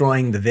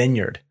 Destroying the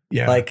vineyard.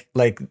 Yeah.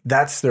 Like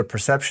that's their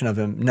perception of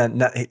him.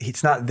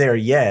 It's not there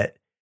yet,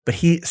 but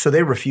so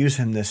they refuse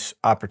him this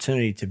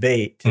opportunity to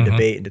debate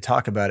and to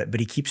talk about it, but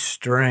he keeps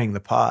stirring the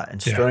pot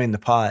and stirring the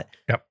pot.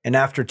 Yep. And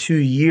after 2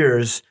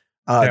 years,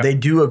 they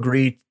do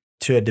agree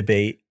to a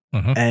debate,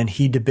 and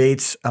he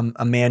debates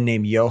a man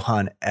named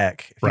Johann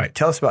Eck.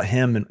 Tell us about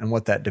him and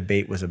what that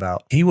debate was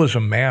about. He was a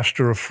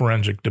master of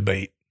forensic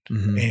debate,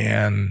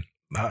 and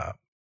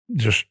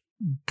just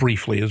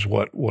briefly is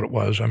what it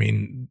was. I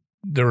mean,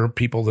 there are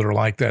people that are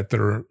like that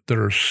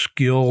are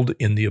skilled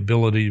in the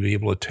ability to be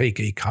able to take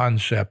a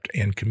concept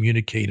and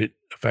communicate it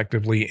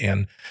effectively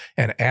and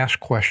ask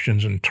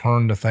questions and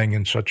turn the thing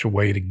in such a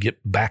way to get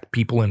back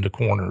people into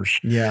corners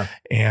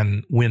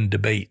and win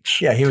debates.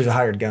 Yeah, he was a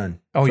hired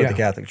gun for the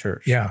Catholic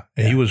Church. Yeah,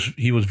 and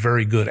he was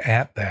very good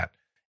at that.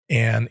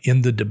 And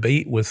in the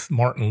debate with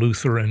Martin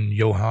Luther and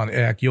Johann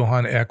Eck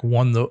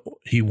won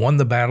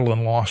the battle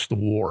and lost the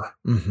war.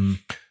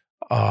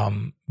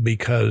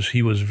 Because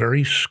he was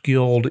very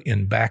skilled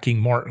in backing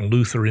Martin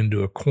Luther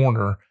into a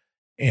corner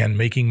and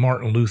making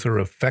Martin Luther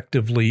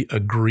effectively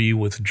agree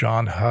with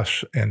John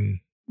Huss and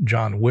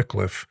John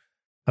Wycliffe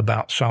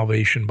about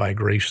salvation by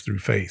grace through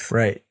faith.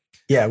 Right.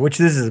 Yeah, which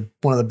this is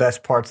one of the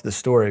best parts of the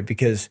story,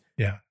 because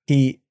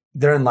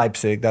They're in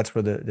Leipzig. That's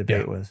where the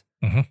debate was.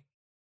 Mm-hmm.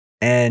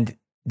 And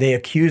they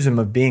accuse him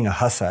of being a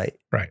Hussite.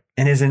 Right.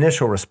 And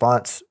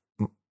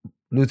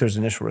Luther's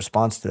initial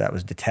response to that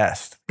was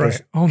detest.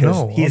 Right. Oh,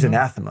 no. He's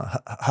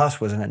anathema.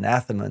 Huss was an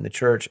anathema in the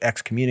church,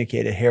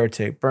 excommunicated,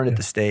 heretic, burned at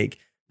the stake.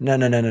 No.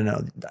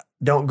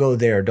 Don't go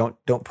there.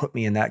 Don't put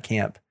me in that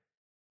camp.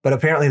 But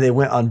apparently they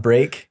went on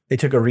break. They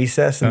took a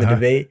recess in the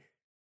debate,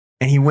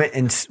 and he went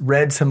and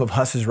read some of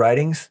Huss's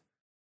writings.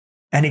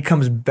 And he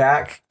comes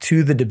back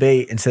to the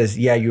debate and says,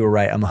 yeah, you were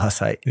right. I'm a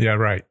Hussite. Yeah,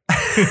 right.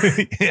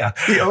 Yeah.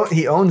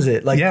 He owns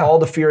it. All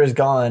the fear is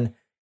gone.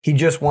 He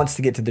just wants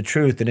to get to the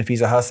truth. And if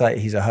he's a Hussite,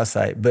 he's a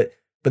Hussite. But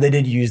they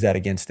did use that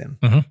against him.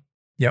 Mm-hmm.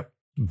 Yep.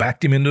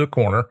 Backed him into a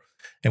corner.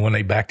 And when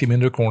they backed him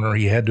into a corner,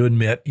 he had to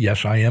admit,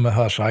 yes, I am a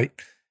Hussite.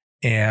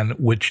 And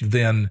which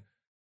then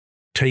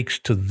takes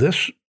to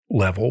this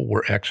level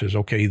where X says,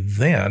 okay,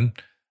 then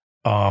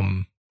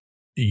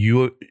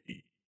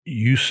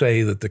you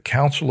say that the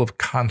Council of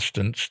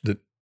Constance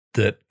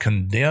that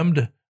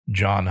condemned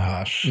John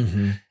Huss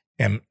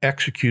and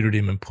executed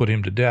him and put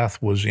him to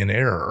death was in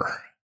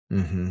error.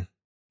 Mm-hmm.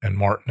 And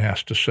Martin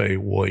has to say,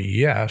 well,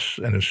 yes.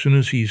 And as soon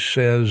as he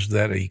says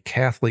that a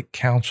Catholic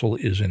council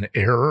is in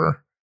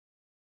error,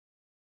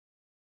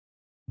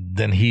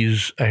 then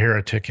he's a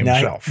heretic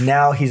himself.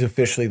 Now he's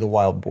officially the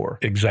wild boar.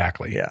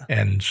 Exactly. Yeah.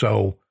 And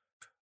so,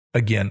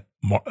 again,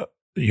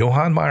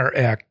 Johann Meyer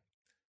Eck,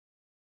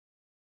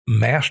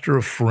 master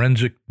of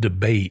forensic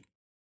debate,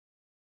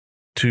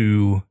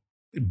 to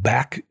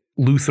back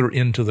Luther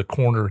into the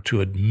corner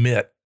to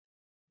admit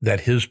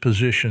that his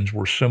positions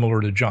were similar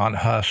to John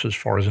Huss as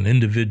far as an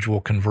individual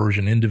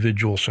conversion,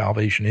 individual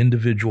salvation,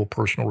 individual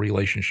personal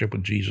relationship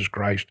with Jesus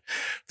Christ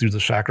through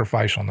the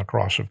sacrifice on the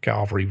cross of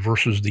Calvary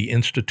versus the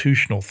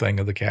institutional thing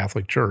of the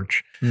Catholic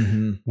Church.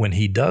 Mm-hmm. When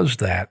he does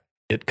that,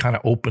 it kind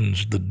of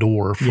opens the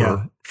door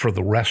for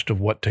the rest of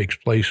what takes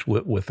place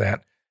with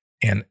that.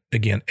 And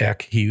again,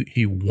 Eck,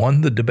 he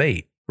won the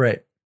debate.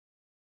 Right.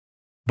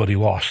 But he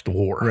lost the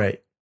war.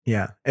 Right.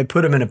 Yeah. It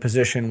put him in a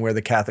position where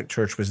the Catholic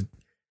Church was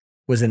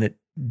in a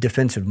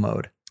defensive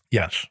mode.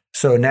 Yes.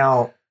 So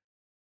now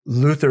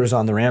Luther is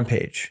on the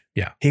rampage.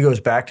 Yeah. He goes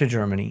back to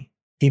Germany.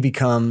 He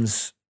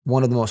becomes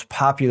one of the most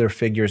popular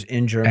figures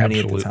in Germany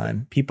at the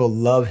time. People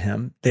love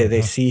him.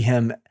 They see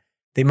him.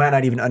 They might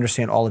not even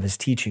understand all of his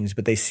teachings,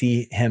 but they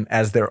see him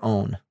as their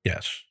own.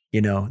 Yes.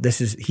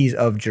 He's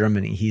of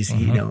Germany. He's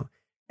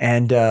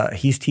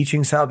he's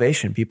teaching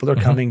salvation. People are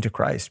coming to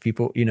Christ.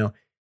 People,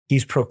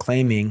 he's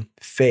proclaiming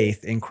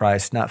faith in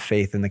Christ, not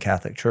faith in the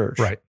Catholic Church.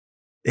 Right.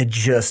 It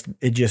just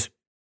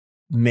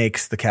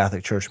makes the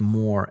Catholic Church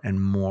more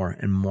and more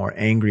and more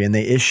angry, and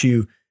they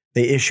issue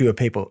a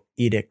papal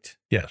edict,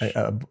 yes,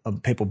 a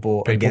papal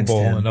bull against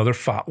him. Another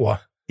fatwa.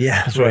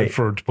 Yeah, that's right.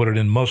 To put it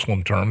in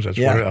Muslim terms, that's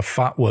what a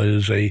fatwa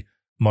is: a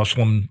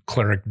Muslim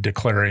cleric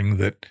declaring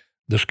that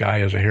this guy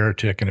is a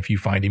heretic, and if you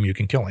find him, you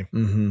can kill him.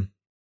 Mm-hmm.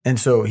 And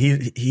so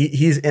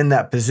he's in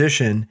that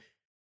position,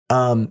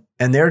 and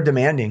they're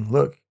demanding,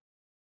 look,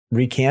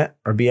 recant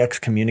or be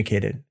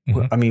excommunicated.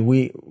 Mm-hmm. I mean,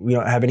 we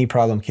don't have any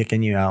problem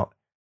kicking you out.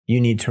 You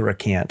need to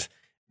recant.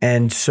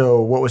 And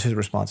so what was his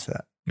response to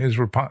that? His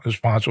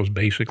response was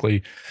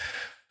basically,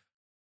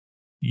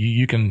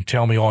 you can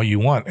tell me all you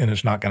want and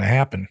it's not going to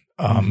happen.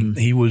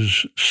 He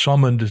was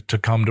summoned to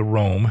come to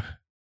Rome,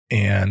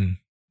 and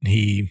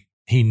he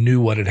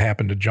knew what had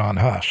happened to John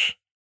Huss.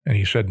 And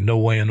he said, no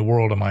way in the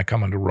world am I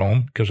coming to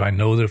Rome, because I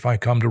know that if I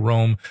come to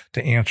Rome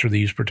to answer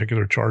these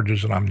particular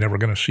charges and I'm never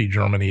going to see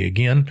Germany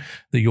again,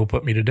 that you'll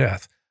put me to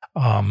death.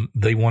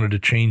 They wanted to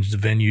change the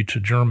venue to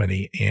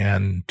Germany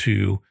and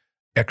to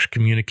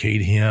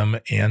excommunicate him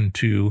and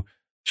to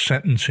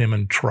sentence him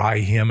and try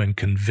him and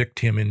convict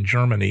him in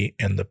Germany.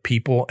 And the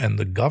people and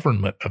the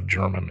government of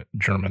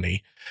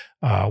Germany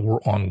were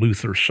on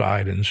Luther's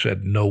side and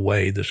said, no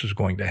way this is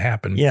going to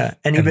happen. Yeah.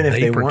 And even if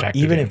they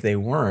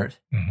weren't,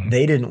 mm-hmm.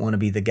 they didn't want to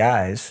be the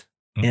guys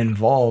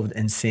involved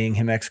in seeing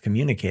him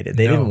excommunicated.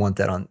 They didn't want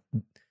that on,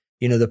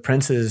 the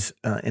princes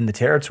in the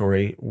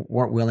territory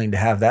weren't willing to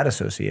have that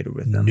associated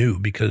with them. No,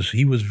 because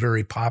he was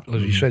very popular.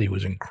 As you said, he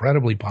was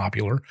incredibly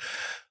popular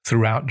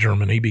throughout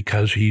Germany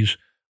because he's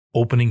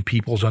opening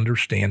people's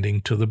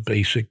understanding to the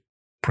basic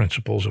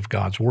principles of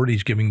God's word.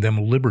 He's giving them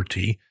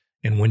liberty.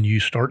 And when you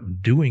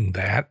start doing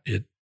that,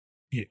 it's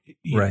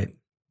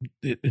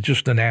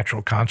just the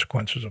natural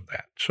consequences of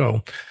that.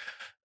 So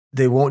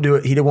they won't do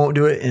it. He won't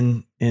do it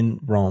in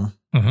Rome.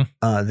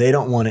 Mm-hmm. They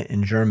don't want it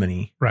in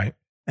Germany. Right.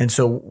 And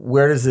so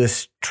where does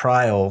this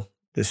trial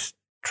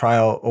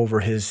over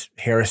his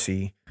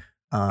heresy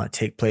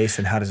take place,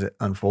 and how does it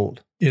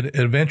unfold? It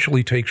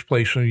eventually takes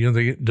place,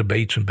 the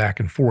debates and back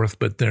and forth,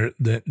 but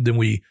then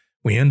we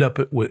end up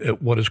at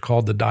what is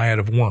called the Diet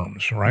of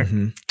Worms, right?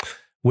 Mm-hmm.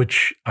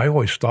 Which I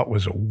always thought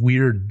was a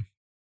weird.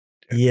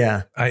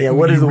 Yeah.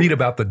 Read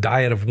about the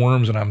Diet of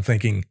Worms, and I'm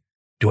thinking,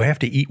 do I have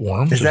to eat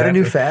worms? Is that a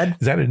new fad?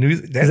 Is that a new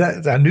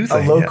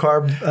thing? A low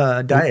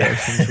carb diet of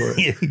some sort?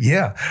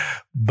 Yeah.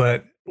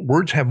 But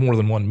words have more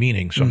than one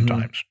meaning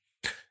sometimes.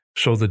 Mm-hmm.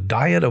 So the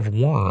Diet of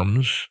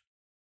Worms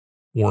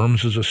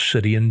is a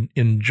city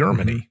in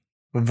Germany.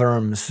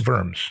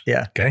 Worms.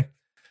 Yeah. Okay.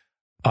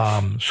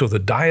 So the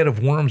diet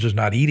of worms is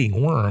not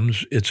eating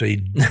worms. It's a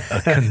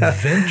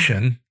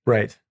convention.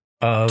 Right.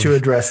 To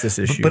address this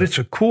issue. But it's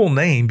a cool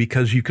name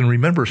because you can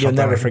remember something.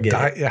 You'll never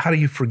forget it. How do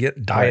you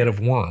forget diet of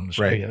worms?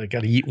 Right. I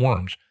got to eat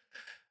worms.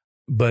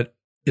 But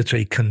it's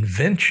a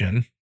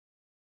convention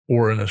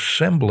or an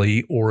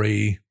assembly or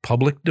a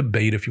public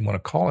debate, if you want to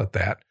call it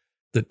that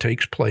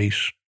takes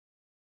place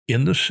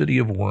in the city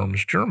of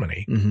Worms,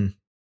 Germany,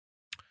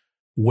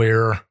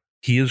 where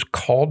he is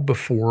called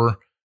before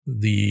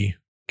the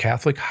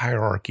Catholic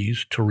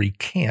hierarchies to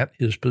recant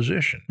his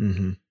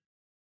position.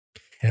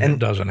 And it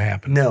doesn't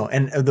happen. No.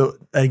 And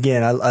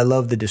again, I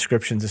love the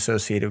descriptions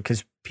associated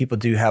because people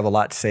do have a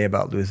lot to say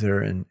about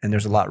Luther and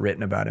there's a lot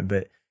written about him.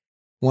 But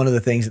one of the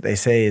things that they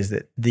say is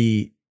that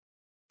the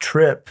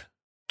trip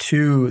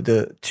to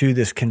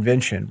this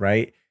convention,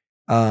 right,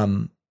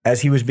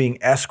 as he was being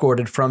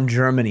escorted from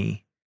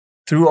Germany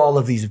through all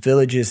of these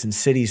villages and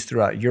cities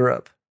throughout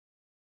Europe,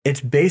 it's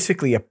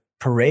basically a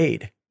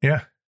parade.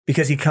 Yeah.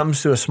 Because he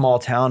comes to a small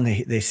town,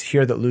 they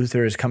hear that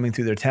Luther is coming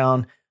through their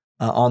town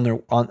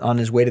on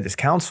his way to this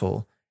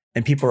council,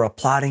 and people are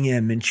applauding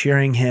him and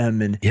cheering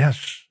him. And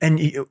yes, and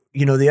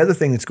the other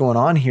thing that's going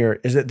on here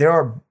is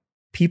that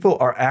people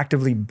are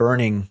actively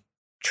burning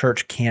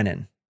church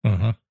canon.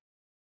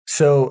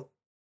 So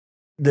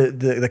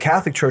the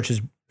Catholic Church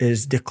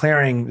is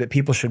declaring that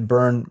people should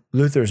burn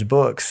Luther's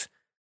books.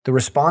 The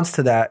response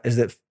to that is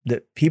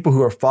that people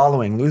who are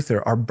following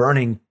Luther are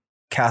burning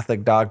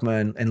Catholic dogma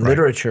and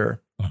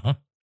literature.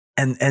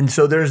 And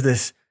so there's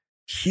this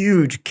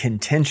huge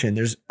contention.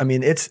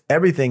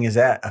 Everything is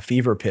at a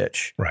fever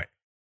pitch. Right.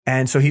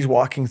 And so he's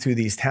walking through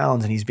these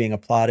towns and he's being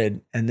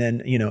applauded. And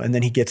then, and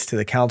then he gets to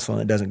the council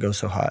and it doesn't go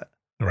so hot.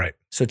 Right.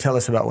 So tell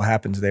us about what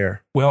happens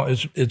there. Well,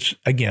 it's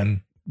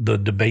again, the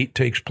debate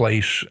takes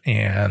place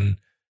and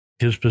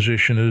his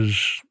position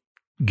is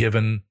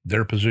given,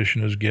 their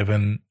position is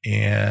given,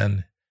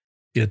 and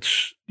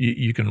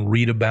you can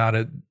read about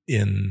it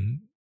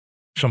in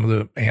some of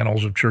the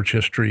annals of church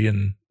history,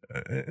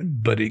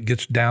 but it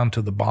gets down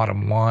to the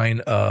bottom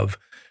line of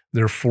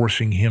they're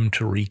forcing him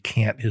to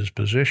recant his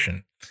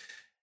position.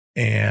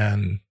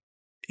 And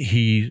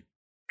he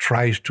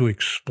tries to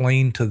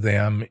explain to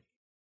them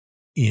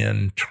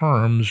in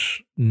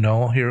terms,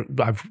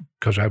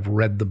 because I've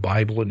read the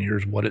Bible and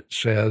here's what it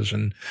says.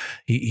 And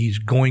he's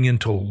going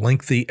into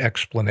lengthy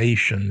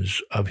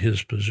explanations of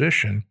his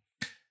position,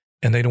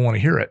 and they don't want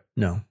to hear it.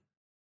 No.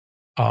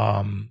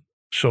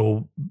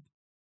 So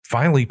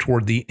finally,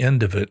 toward the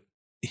end of it,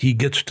 he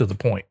gets to the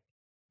point.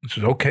 He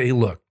says, okay,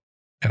 look,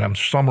 and I'm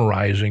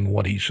summarizing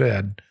what he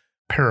said,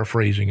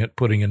 paraphrasing it,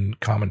 putting in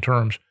common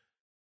terms.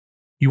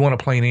 You want a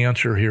plain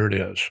answer? Here it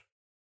is.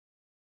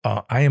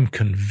 I am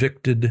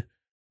convicted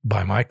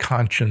by my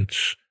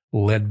conscience,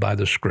 led by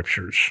the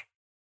scriptures,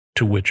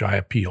 to which I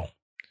appeal.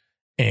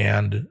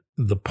 And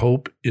the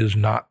Pope is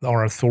not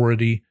our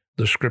authority.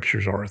 The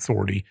scriptures are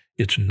authority.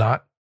 It's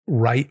not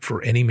right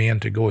for any man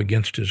to go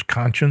against his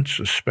conscience,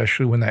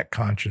 especially when that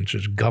conscience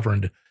is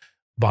governed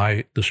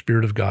by the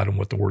Spirit of God and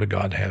what the Word of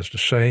God has to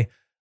say.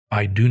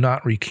 I do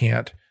not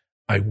recant.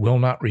 I will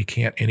not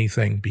recant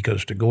anything,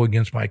 because to go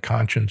against my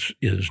conscience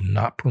is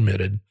not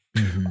permitted.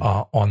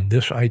 On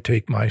this I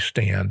take my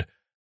stand.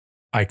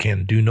 I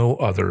can do no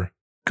other.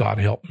 God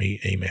help me.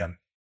 Amen.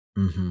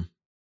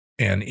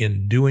 And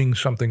in doing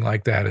something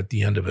like that at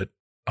the end of it,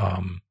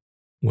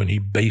 when he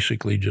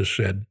basically just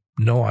said,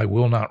 no, I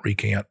will not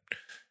recant,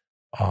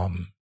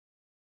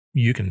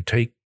 you can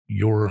take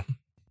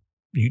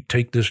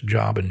this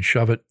job and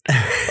shove it.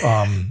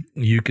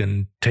 You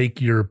can take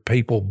your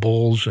papal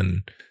bulls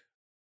and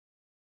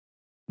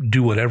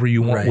do whatever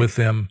you want with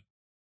them.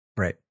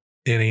 Right.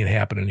 It ain't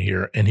happening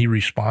here. And he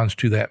responds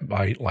to that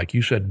by, like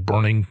you said,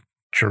 burning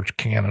church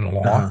canon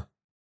law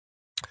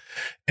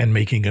and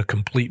making a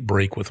complete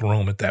break with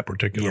Rome at that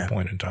particular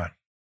point in time.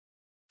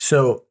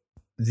 So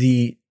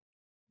the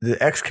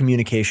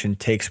excommunication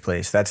takes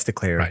place. That's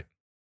declared. Right.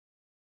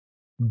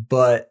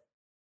 But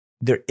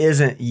there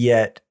isn't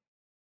yet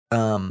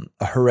a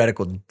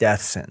heretical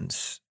death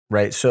sentence,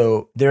 right?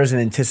 So there's an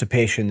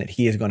anticipation that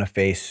he's going to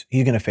face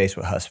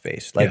what Huss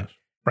faced. Yes,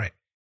 right.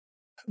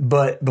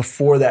 But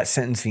before that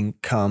sentencing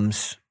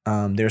comes,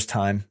 there's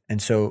time.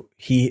 And so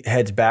he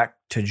heads back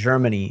to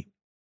Germany,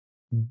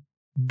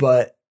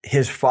 but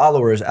his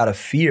followers, out of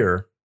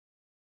fear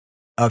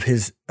of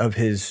his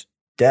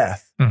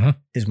death,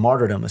 his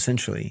martyrdom,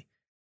 essentially,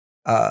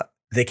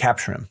 they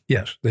capture him.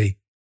 Yes, they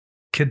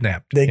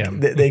kidnapped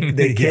him.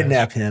 They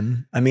kidnapped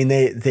him. I mean,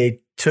 they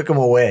took him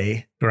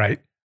away. Right.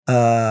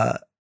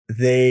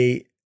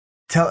 They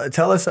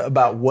tell us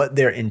about what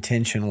their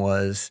intention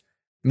was.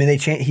 I mean,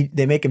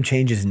 they make him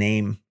change his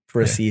name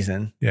for a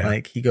season. Yeah.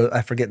 Like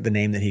I forget the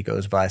name that he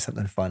goes by,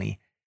 something funny.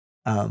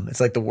 It's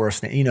like the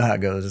worst name. You know how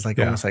it goes. It's like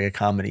almost like a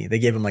comedy. They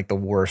gave him like the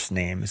worst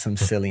name, some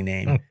silly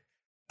name.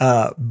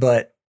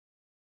 But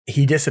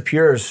he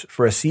disappears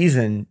for a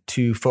season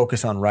to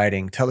focus on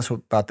writing. Tell us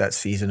about that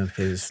season of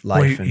his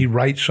life. Well, he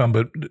writes some,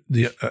 but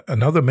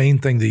another main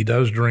thing that he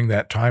does during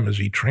that time is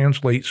he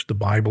translates the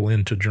Bible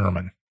into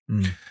German.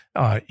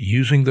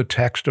 using the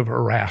text of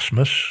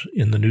Erasmus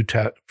in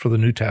the for the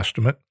New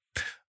Testament.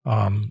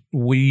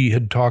 We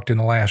had talked in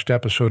the last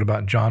episode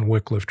about John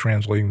Wycliffe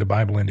translating the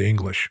Bible into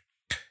English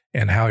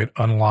and how it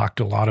unlocked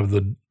a lot of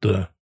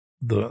the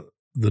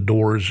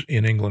doors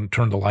in England,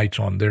 turned the lights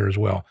on there as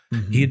well.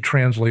 Mm-hmm. He had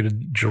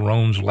translated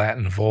Jerome's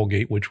Latin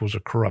Vulgate, which was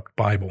a corrupt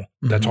Bible.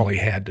 Mm-hmm. That's all he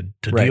had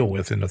to deal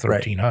with in the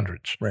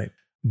 1300s. Right.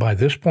 By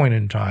this point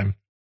in time,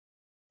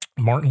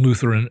 Martin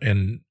Luther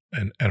and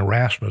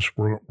Erasmus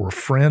were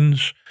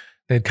friends.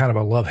 They had kind of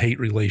a love-hate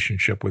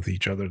relationship with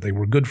each other. They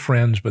were good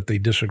friends, but they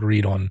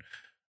disagreed on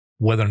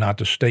whether or not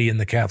to stay in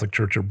the Catholic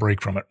Church or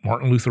break from it.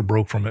 Martin Luther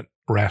broke from it.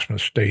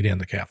 Erasmus stayed in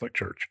the Catholic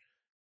Church.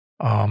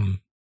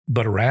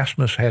 But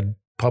Erasmus had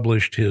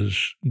published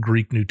his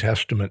Greek New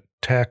Testament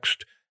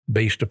text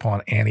based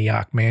upon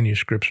Antioch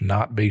manuscripts,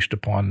 not based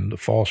upon the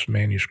false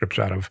manuscripts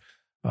out of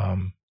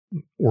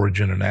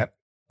Origen and that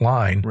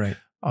line. Right.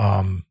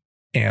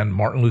 And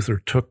Martin Luther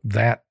took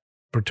that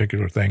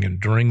particular thing, and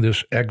during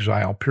this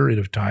exile period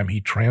of time, he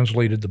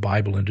translated the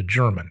Bible into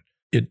German.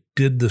 It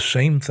did the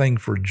same thing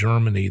for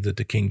Germany that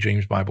the King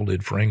James Bible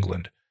did for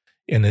England,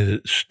 and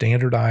it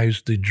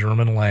standardized the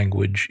German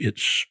language. It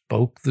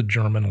spoke the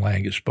German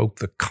language. It spoke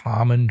the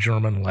common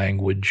German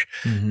language.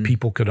 Mm-hmm.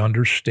 People could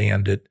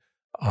understand it.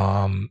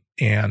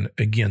 And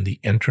again, the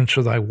entrance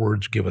of thy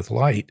words giveth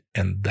light.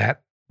 And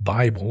that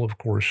Bible, of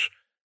course,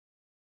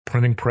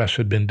 printing press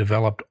had been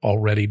developed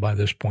already by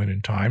this point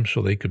in time,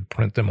 so they could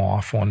print them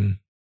off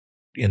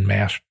in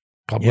mass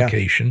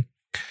publication. Yeah.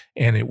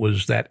 And it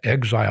was that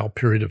exile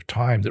period of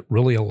time that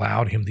really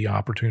allowed him the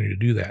opportunity to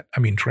do that. I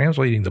mean,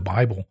 translating the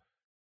Bible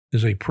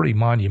is a pretty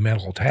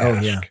monumental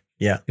task. Oh,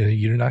 yeah.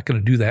 You're not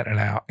going to do that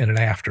in an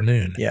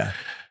afternoon. Yeah.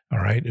 All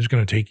right. It's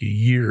going to take you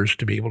years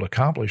to be able to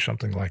accomplish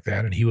something like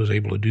that. And he was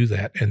able to do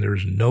that. And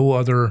there's no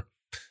other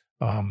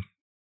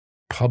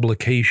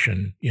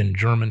publication in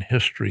German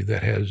history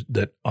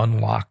that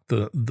unlocked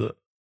the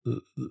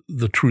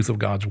truth of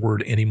God's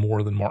word any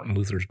more than Martin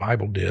Luther's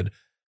Bible did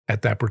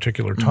at that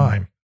particular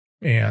time.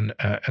 And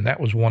that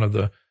was one of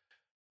the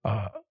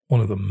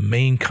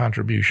main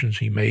contributions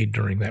he made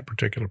during that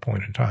particular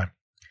point in time.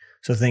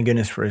 So thank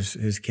goodness for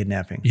his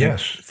kidnapping.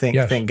 Yes.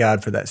 Thank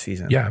God for that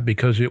season. Yeah,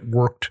 because it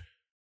worked.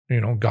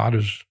 God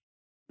is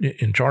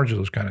in charge of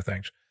those kind of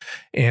things.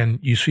 And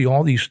you see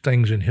all these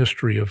things in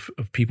history of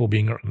people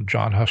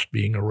John Huss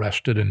being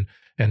arrested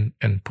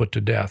and put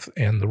to death,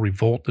 and the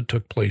revolt that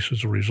took place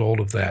as a result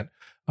of that.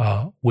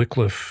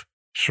 Wycliffe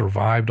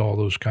survived all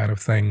those kind of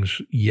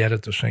things, yet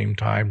at the same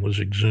time was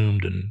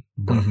exhumed and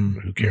burned. Mm-hmm.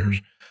 Who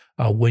cares?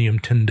 Mm-hmm. William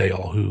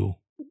Tyndale, who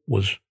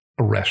was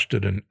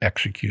arrested and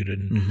executed.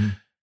 Mm-hmm.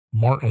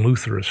 Martin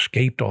Luther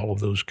escaped all of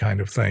those kind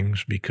of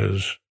things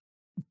because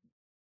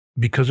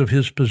of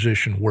his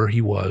position where he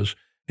was,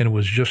 and it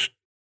was just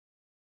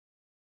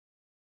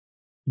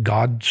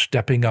God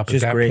stepping up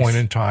at that grace. Point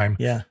in time,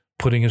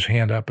 putting his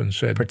hand up and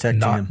said, protecting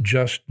not him.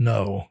 Just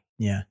no.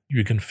 Yeah.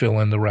 You can fill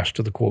in the rest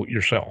of the quote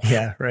yourself.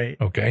 Yeah, right.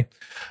 Okay.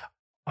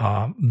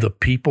 The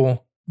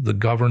people, the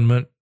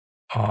government,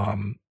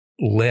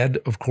 led,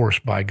 of course,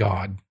 by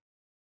God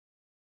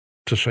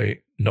to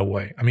say, no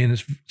way. I mean,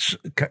 it's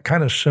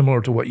kind of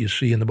similar to what you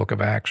see in the book of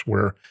Acts,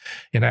 where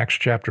in Acts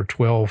chapter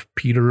 12,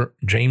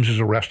 James is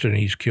arrested and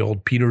he's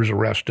killed. Peter is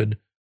arrested,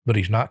 but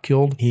he's not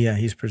killed. Yeah,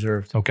 he's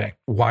preserved. Okay.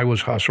 Why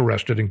was Huss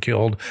arrested and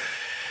killed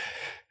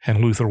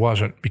and Luther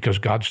wasn't? Because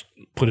God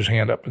put his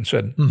hand up and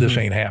said, this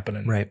ain't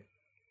happening. Right.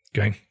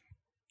 Okay.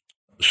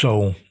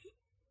 So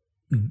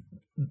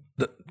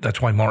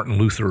that's why Martin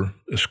Luther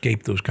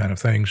escaped those kind of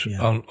things,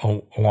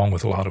 along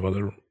with a lot of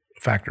other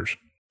factors.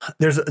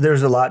 There's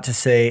a lot to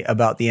say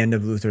about the end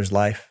of Luther's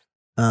life.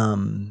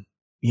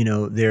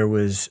 There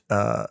was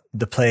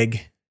the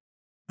plague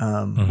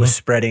was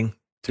spreading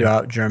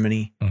throughout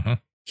Germany. Mm-hmm.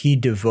 He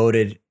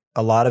devoted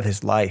a lot of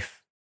his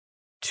life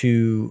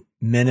to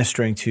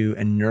ministering to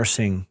and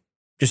nursing.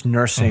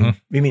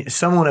 Mm-hmm. I mean,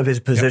 someone of his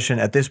position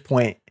at this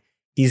point,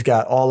 he's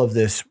got all of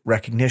this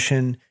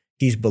recognition.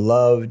 He's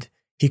beloved.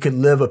 He could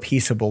live a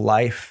peaceable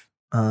life.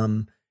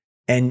 And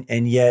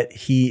yet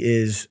he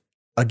is,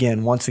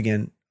 once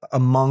again,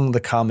 among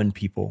the common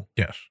people.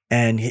 Yes.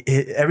 And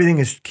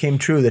everything came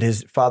true that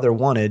his father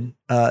wanted.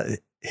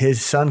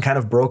 His son kind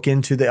of broke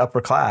into the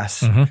upper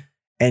class. Mm-hmm.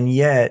 And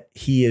yet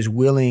he is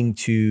willing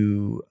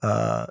to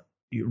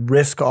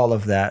risk all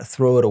of that,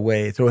 throw it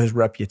away, throw his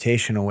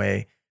reputation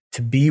away,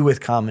 to be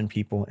with common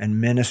people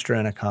and minister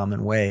in a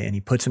common way. And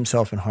he puts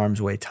himself in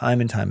harm's way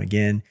time and time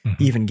again. Mm-hmm.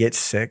 He even gets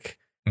sick.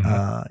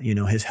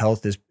 Mm-hmm. His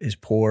health is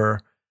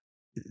poor.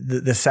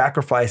 The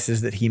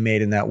sacrifices that he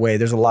made in that way,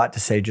 there's a lot to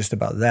say just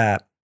about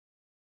that.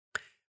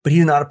 But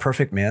he's not a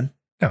perfect man.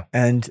 No.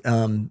 And,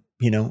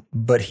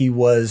 but he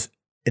was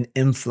an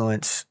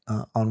influence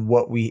on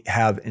what we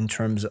have in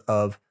terms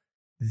of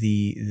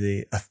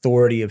the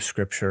authority of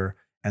Scripture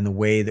and the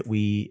way that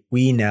we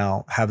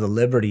now have the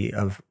liberty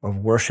of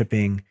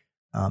worshiping.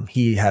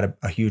 He had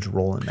a huge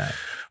role in that.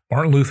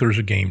 Martin Luther is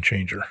a game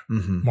changer.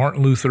 Mm-hmm.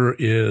 Martin Luther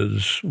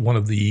is one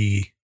of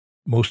the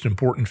most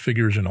important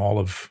figures in all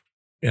of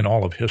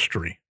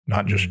history.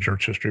 not just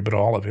church history, but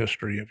all of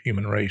history of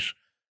human race.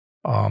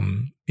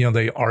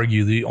 They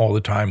argue all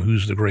the time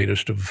who's the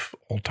greatest of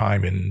all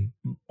time in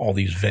all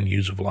these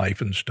venues of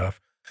life and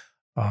stuff.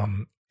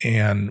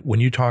 And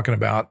when you're talking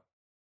about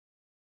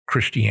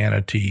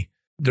Christianity,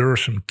 there are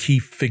some key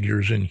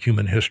figures in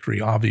human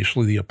history.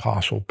 Obviously, the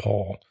Apostle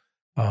Paul,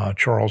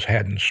 Charles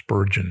Haddon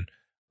Spurgeon,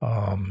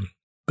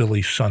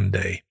 Billy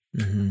Sunday,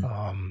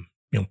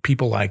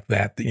 people like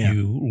that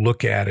you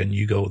look at and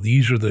you go,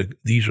 these are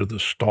the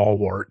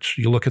stalwarts.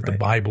 You look at the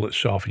Bible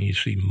itself and you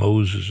see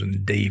Moses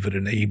and David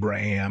and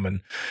Abraham and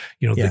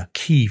the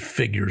key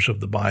figures of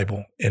the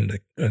Bible and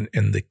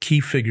the key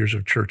figures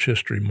of church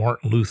history.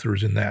 Martin Luther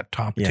is in that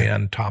top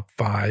 10, top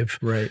 5,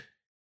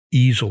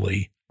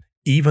 easily.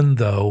 Even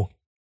though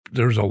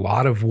there's a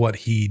lot of what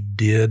he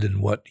did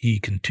and what he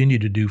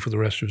continued to do for the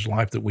rest of his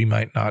life that we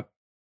might not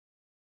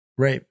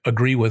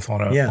agree with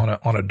on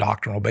a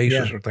doctrinal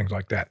basis or things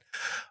like that,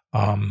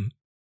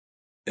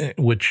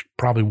 which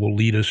probably will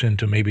lead us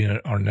into maybe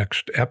our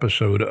next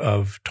episode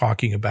of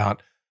talking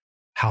about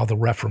how the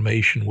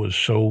Reformation was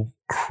so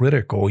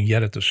critical,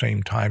 yet at the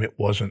same time it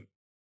wasn't.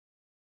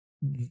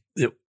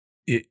 It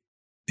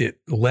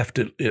left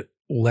it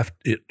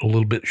a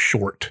little bit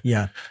short.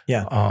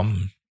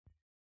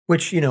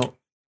 Which a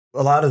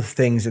lot of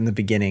things in the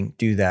beginning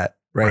do that,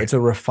 right? It's a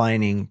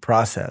refining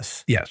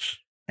process. Yes,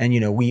 and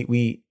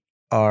we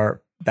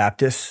are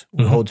Baptists.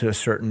 We hold to a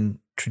certain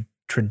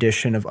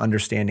tradition of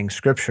understanding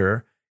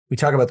Scripture. We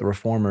talk about the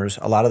Reformers.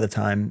 A lot of the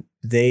time,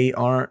 they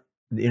aren't.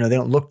 They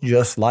don't look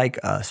just like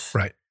us,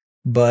 right?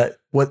 But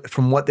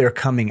from what they're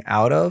coming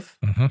out of,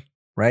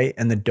 right,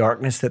 and the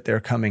darkness that they're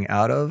coming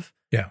out of,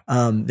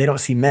 they don't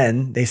see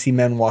men. They see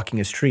men walking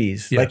as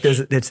trees. Yes.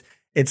 Like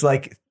it's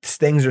like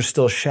things are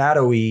still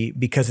shadowy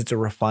because it's a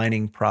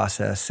refining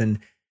process, and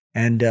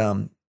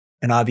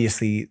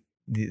obviously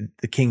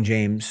the King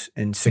James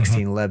in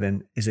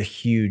 1611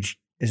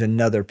 is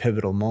another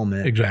pivotal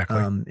moment,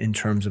 in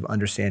terms of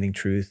understanding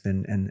truth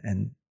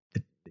and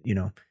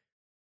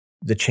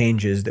the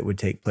changes that would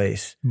take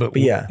place. But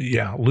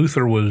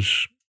Luther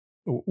was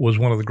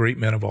one of the great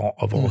men of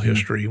all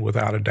history,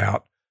 without a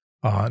doubt,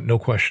 no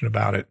question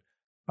about it.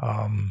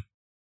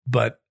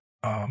 But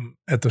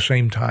at the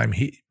same time,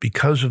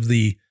 because of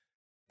the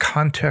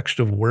context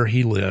of where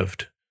he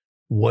lived,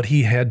 what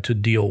he had to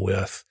deal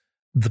with,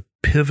 the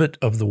pivot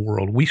of the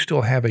world. We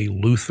still have a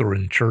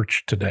Lutheran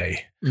church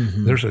today.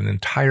 There's an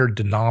entire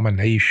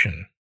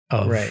denomination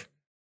of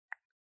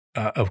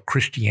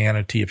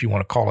Christianity, if you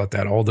want to call it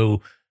that,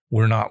 although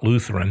we're not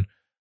Lutheran.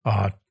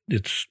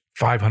 It's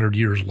 500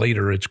 years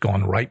later, it's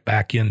gone right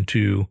back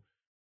into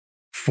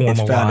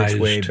formalized,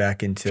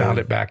 found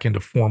it back into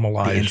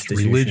formalized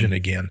religion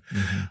again.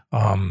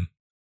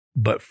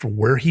 But for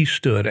where he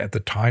stood at the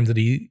time that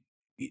he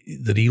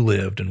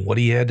lived and what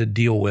he had to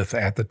deal with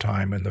at the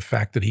time, and the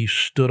fact that he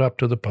stood up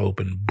to the Pope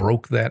and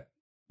broke that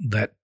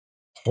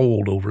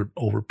hold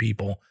over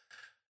people,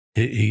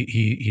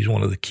 he's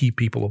one of the key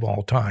people of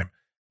all time.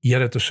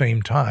 Yet at the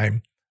same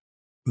time,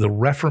 the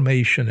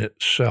Reformation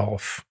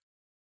itself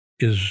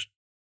is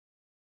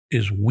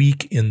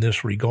weak in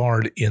this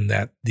regard, in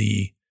that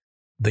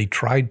they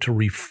tried to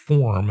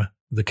reform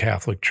the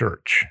Catholic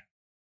Church.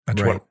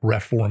 That's what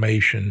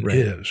Reformation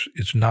is.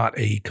 It's not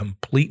a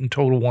complete and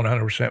total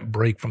 100%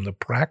 break from the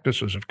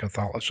practices of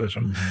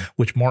Catholicism,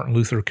 which Martin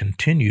Luther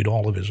continued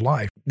all of his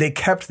life. They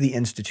kept the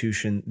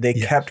institution. They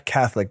kept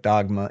Catholic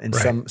dogma in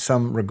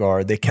some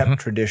regard. They kept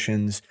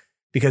traditions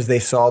because they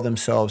saw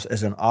themselves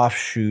as an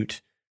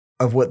offshoot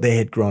of what they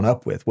had grown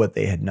up with, what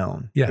they had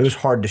known. It was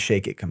hard to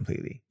shake it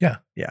completely.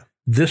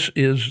 This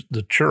is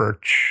the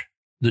church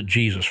that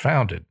Jesus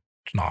founded.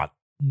 It's not,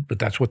 but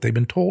that's what they've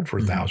been told for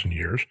 1,000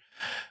 years.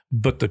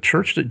 But the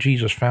church that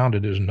Jesus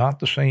founded is not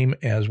the same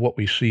as what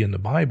we see in the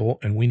Bible,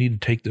 and we need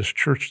to take this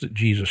church that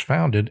Jesus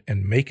founded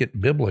and make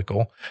it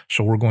biblical.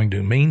 So we're going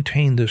to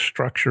maintain this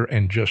structure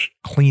and just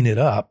clean it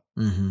up.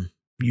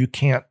 You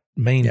can't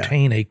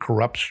maintain a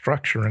corrupt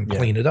structure and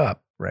clean it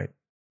up. Right.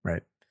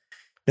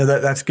 No,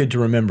 that's good to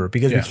remember,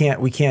 because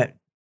we can't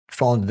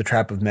fall into the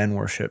trap of men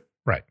worship.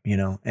 Right.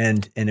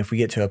 And if we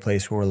get to a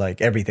place where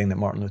like everything that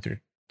Martin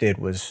Luther did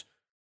was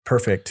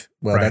perfect,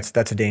 well,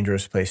 that's a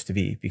dangerous place to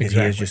be, because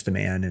he is just a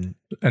man.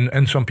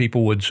 And some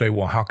people would say,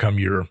 well, how come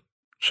you're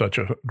such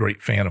a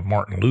great fan of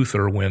Martin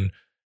Luther when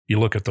you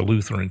look at the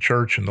Lutheran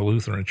Church, and the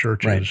Lutheran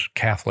Church is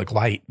Catholic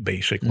light,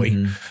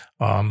 basically?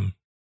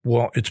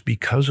 Well, it's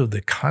because of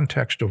the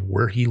context of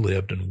where he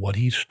lived and what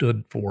he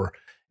stood for,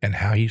 and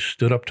how he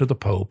stood up to the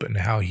Pope, and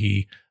how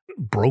he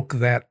broke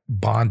that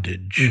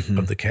bondage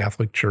of the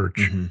Catholic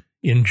Church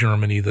in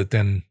Germany, that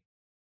then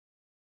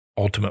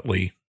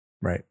ultimately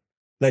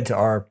led to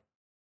our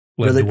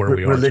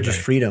religious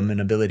freedom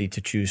and ability to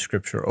choose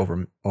Scripture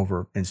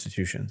over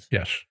institutions.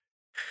 Yes.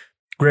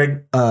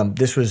 Greg,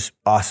 this was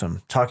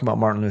awesome. Talking about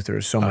Martin Luther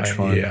is so much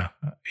fun. Yeah,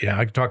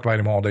 I could talk about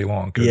him all day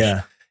long, because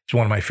he's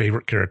one of my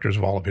favorite characters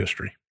of all of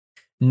history.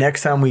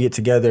 Next time we get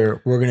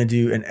together, we're going to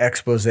do an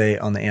expose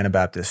on the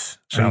Anabaptists.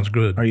 Sounds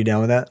good. Are you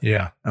down with that?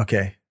 Yeah.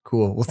 Okay,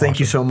 Cool. Well, thank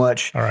you so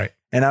much. All right.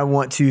 And I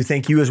want to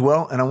thank you as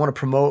well. And I want to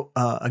promote,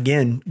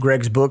 again,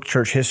 Greg's book,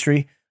 Church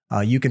History.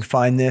 You can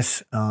find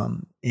this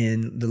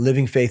in the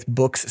Living Faith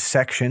Books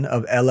section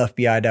of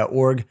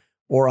lfbi.org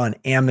or on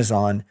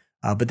Amazon.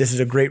 But this is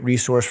a great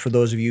resource for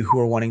those of you who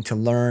are wanting to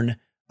learn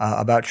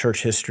about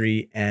church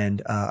history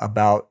and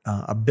about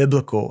a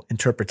biblical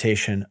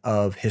interpretation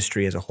of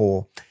history as a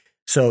whole.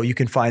 So you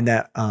can find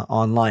that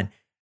online.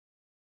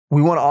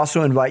 We want to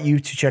also invite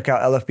you to check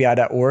out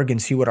lfbi.org and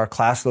see what our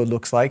class load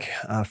looks like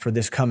for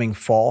this coming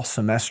fall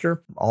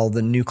semester. All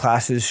the new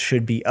classes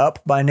should be up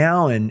by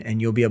now,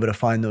 and you'll be able to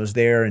find those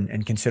there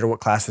and consider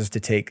what classes to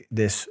take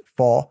this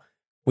fall.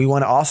 We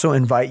want to also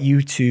invite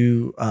you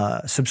to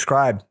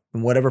subscribe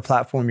in whatever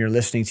platform you're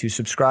listening to.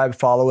 Subscribe,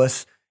 follow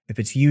us. If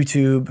it's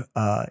YouTube,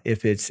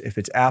 if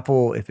it's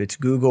Apple, if it's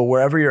Google,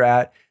 wherever you're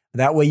at.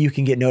 That way you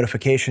can get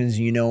notifications,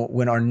 you know,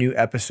 when our new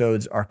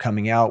episodes are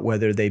coming out,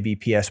 whether they be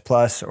PS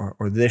Plus or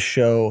this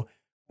show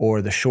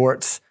or the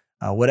shorts,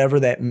 whatever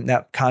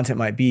that content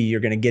might be, you're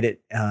going to get it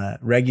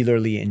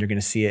regularly and you're going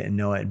to see it and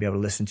know it and be able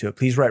to listen to it.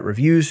 Please write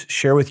reviews,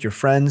 share with your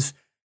friends,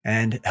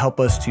 and help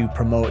us to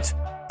promote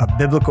a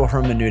biblical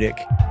hermeneutic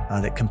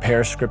that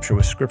compares Scripture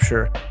with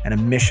Scripture and a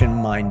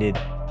mission-minded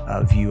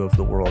view of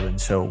the world. And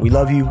so we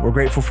love you. We're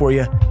grateful for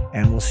you.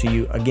 And we'll see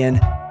you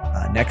again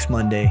next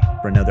Monday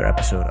for another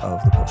episode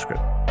of The Postscript.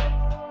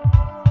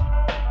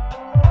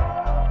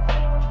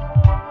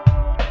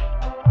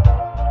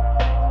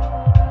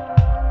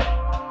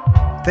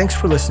 Thanks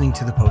for listening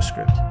to The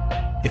Postscript.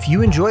 If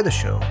you enjoy the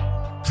show,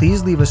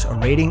 please leave us a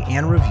rating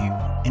and review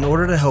in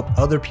order to help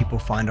other people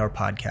find our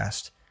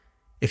podcast.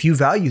 If you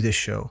value this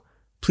show,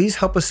 please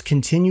help us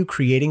continue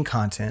creating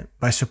content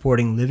by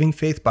supporting Living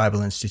Faith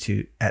Bible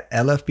Institute at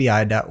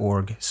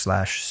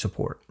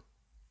lfbi.org/support.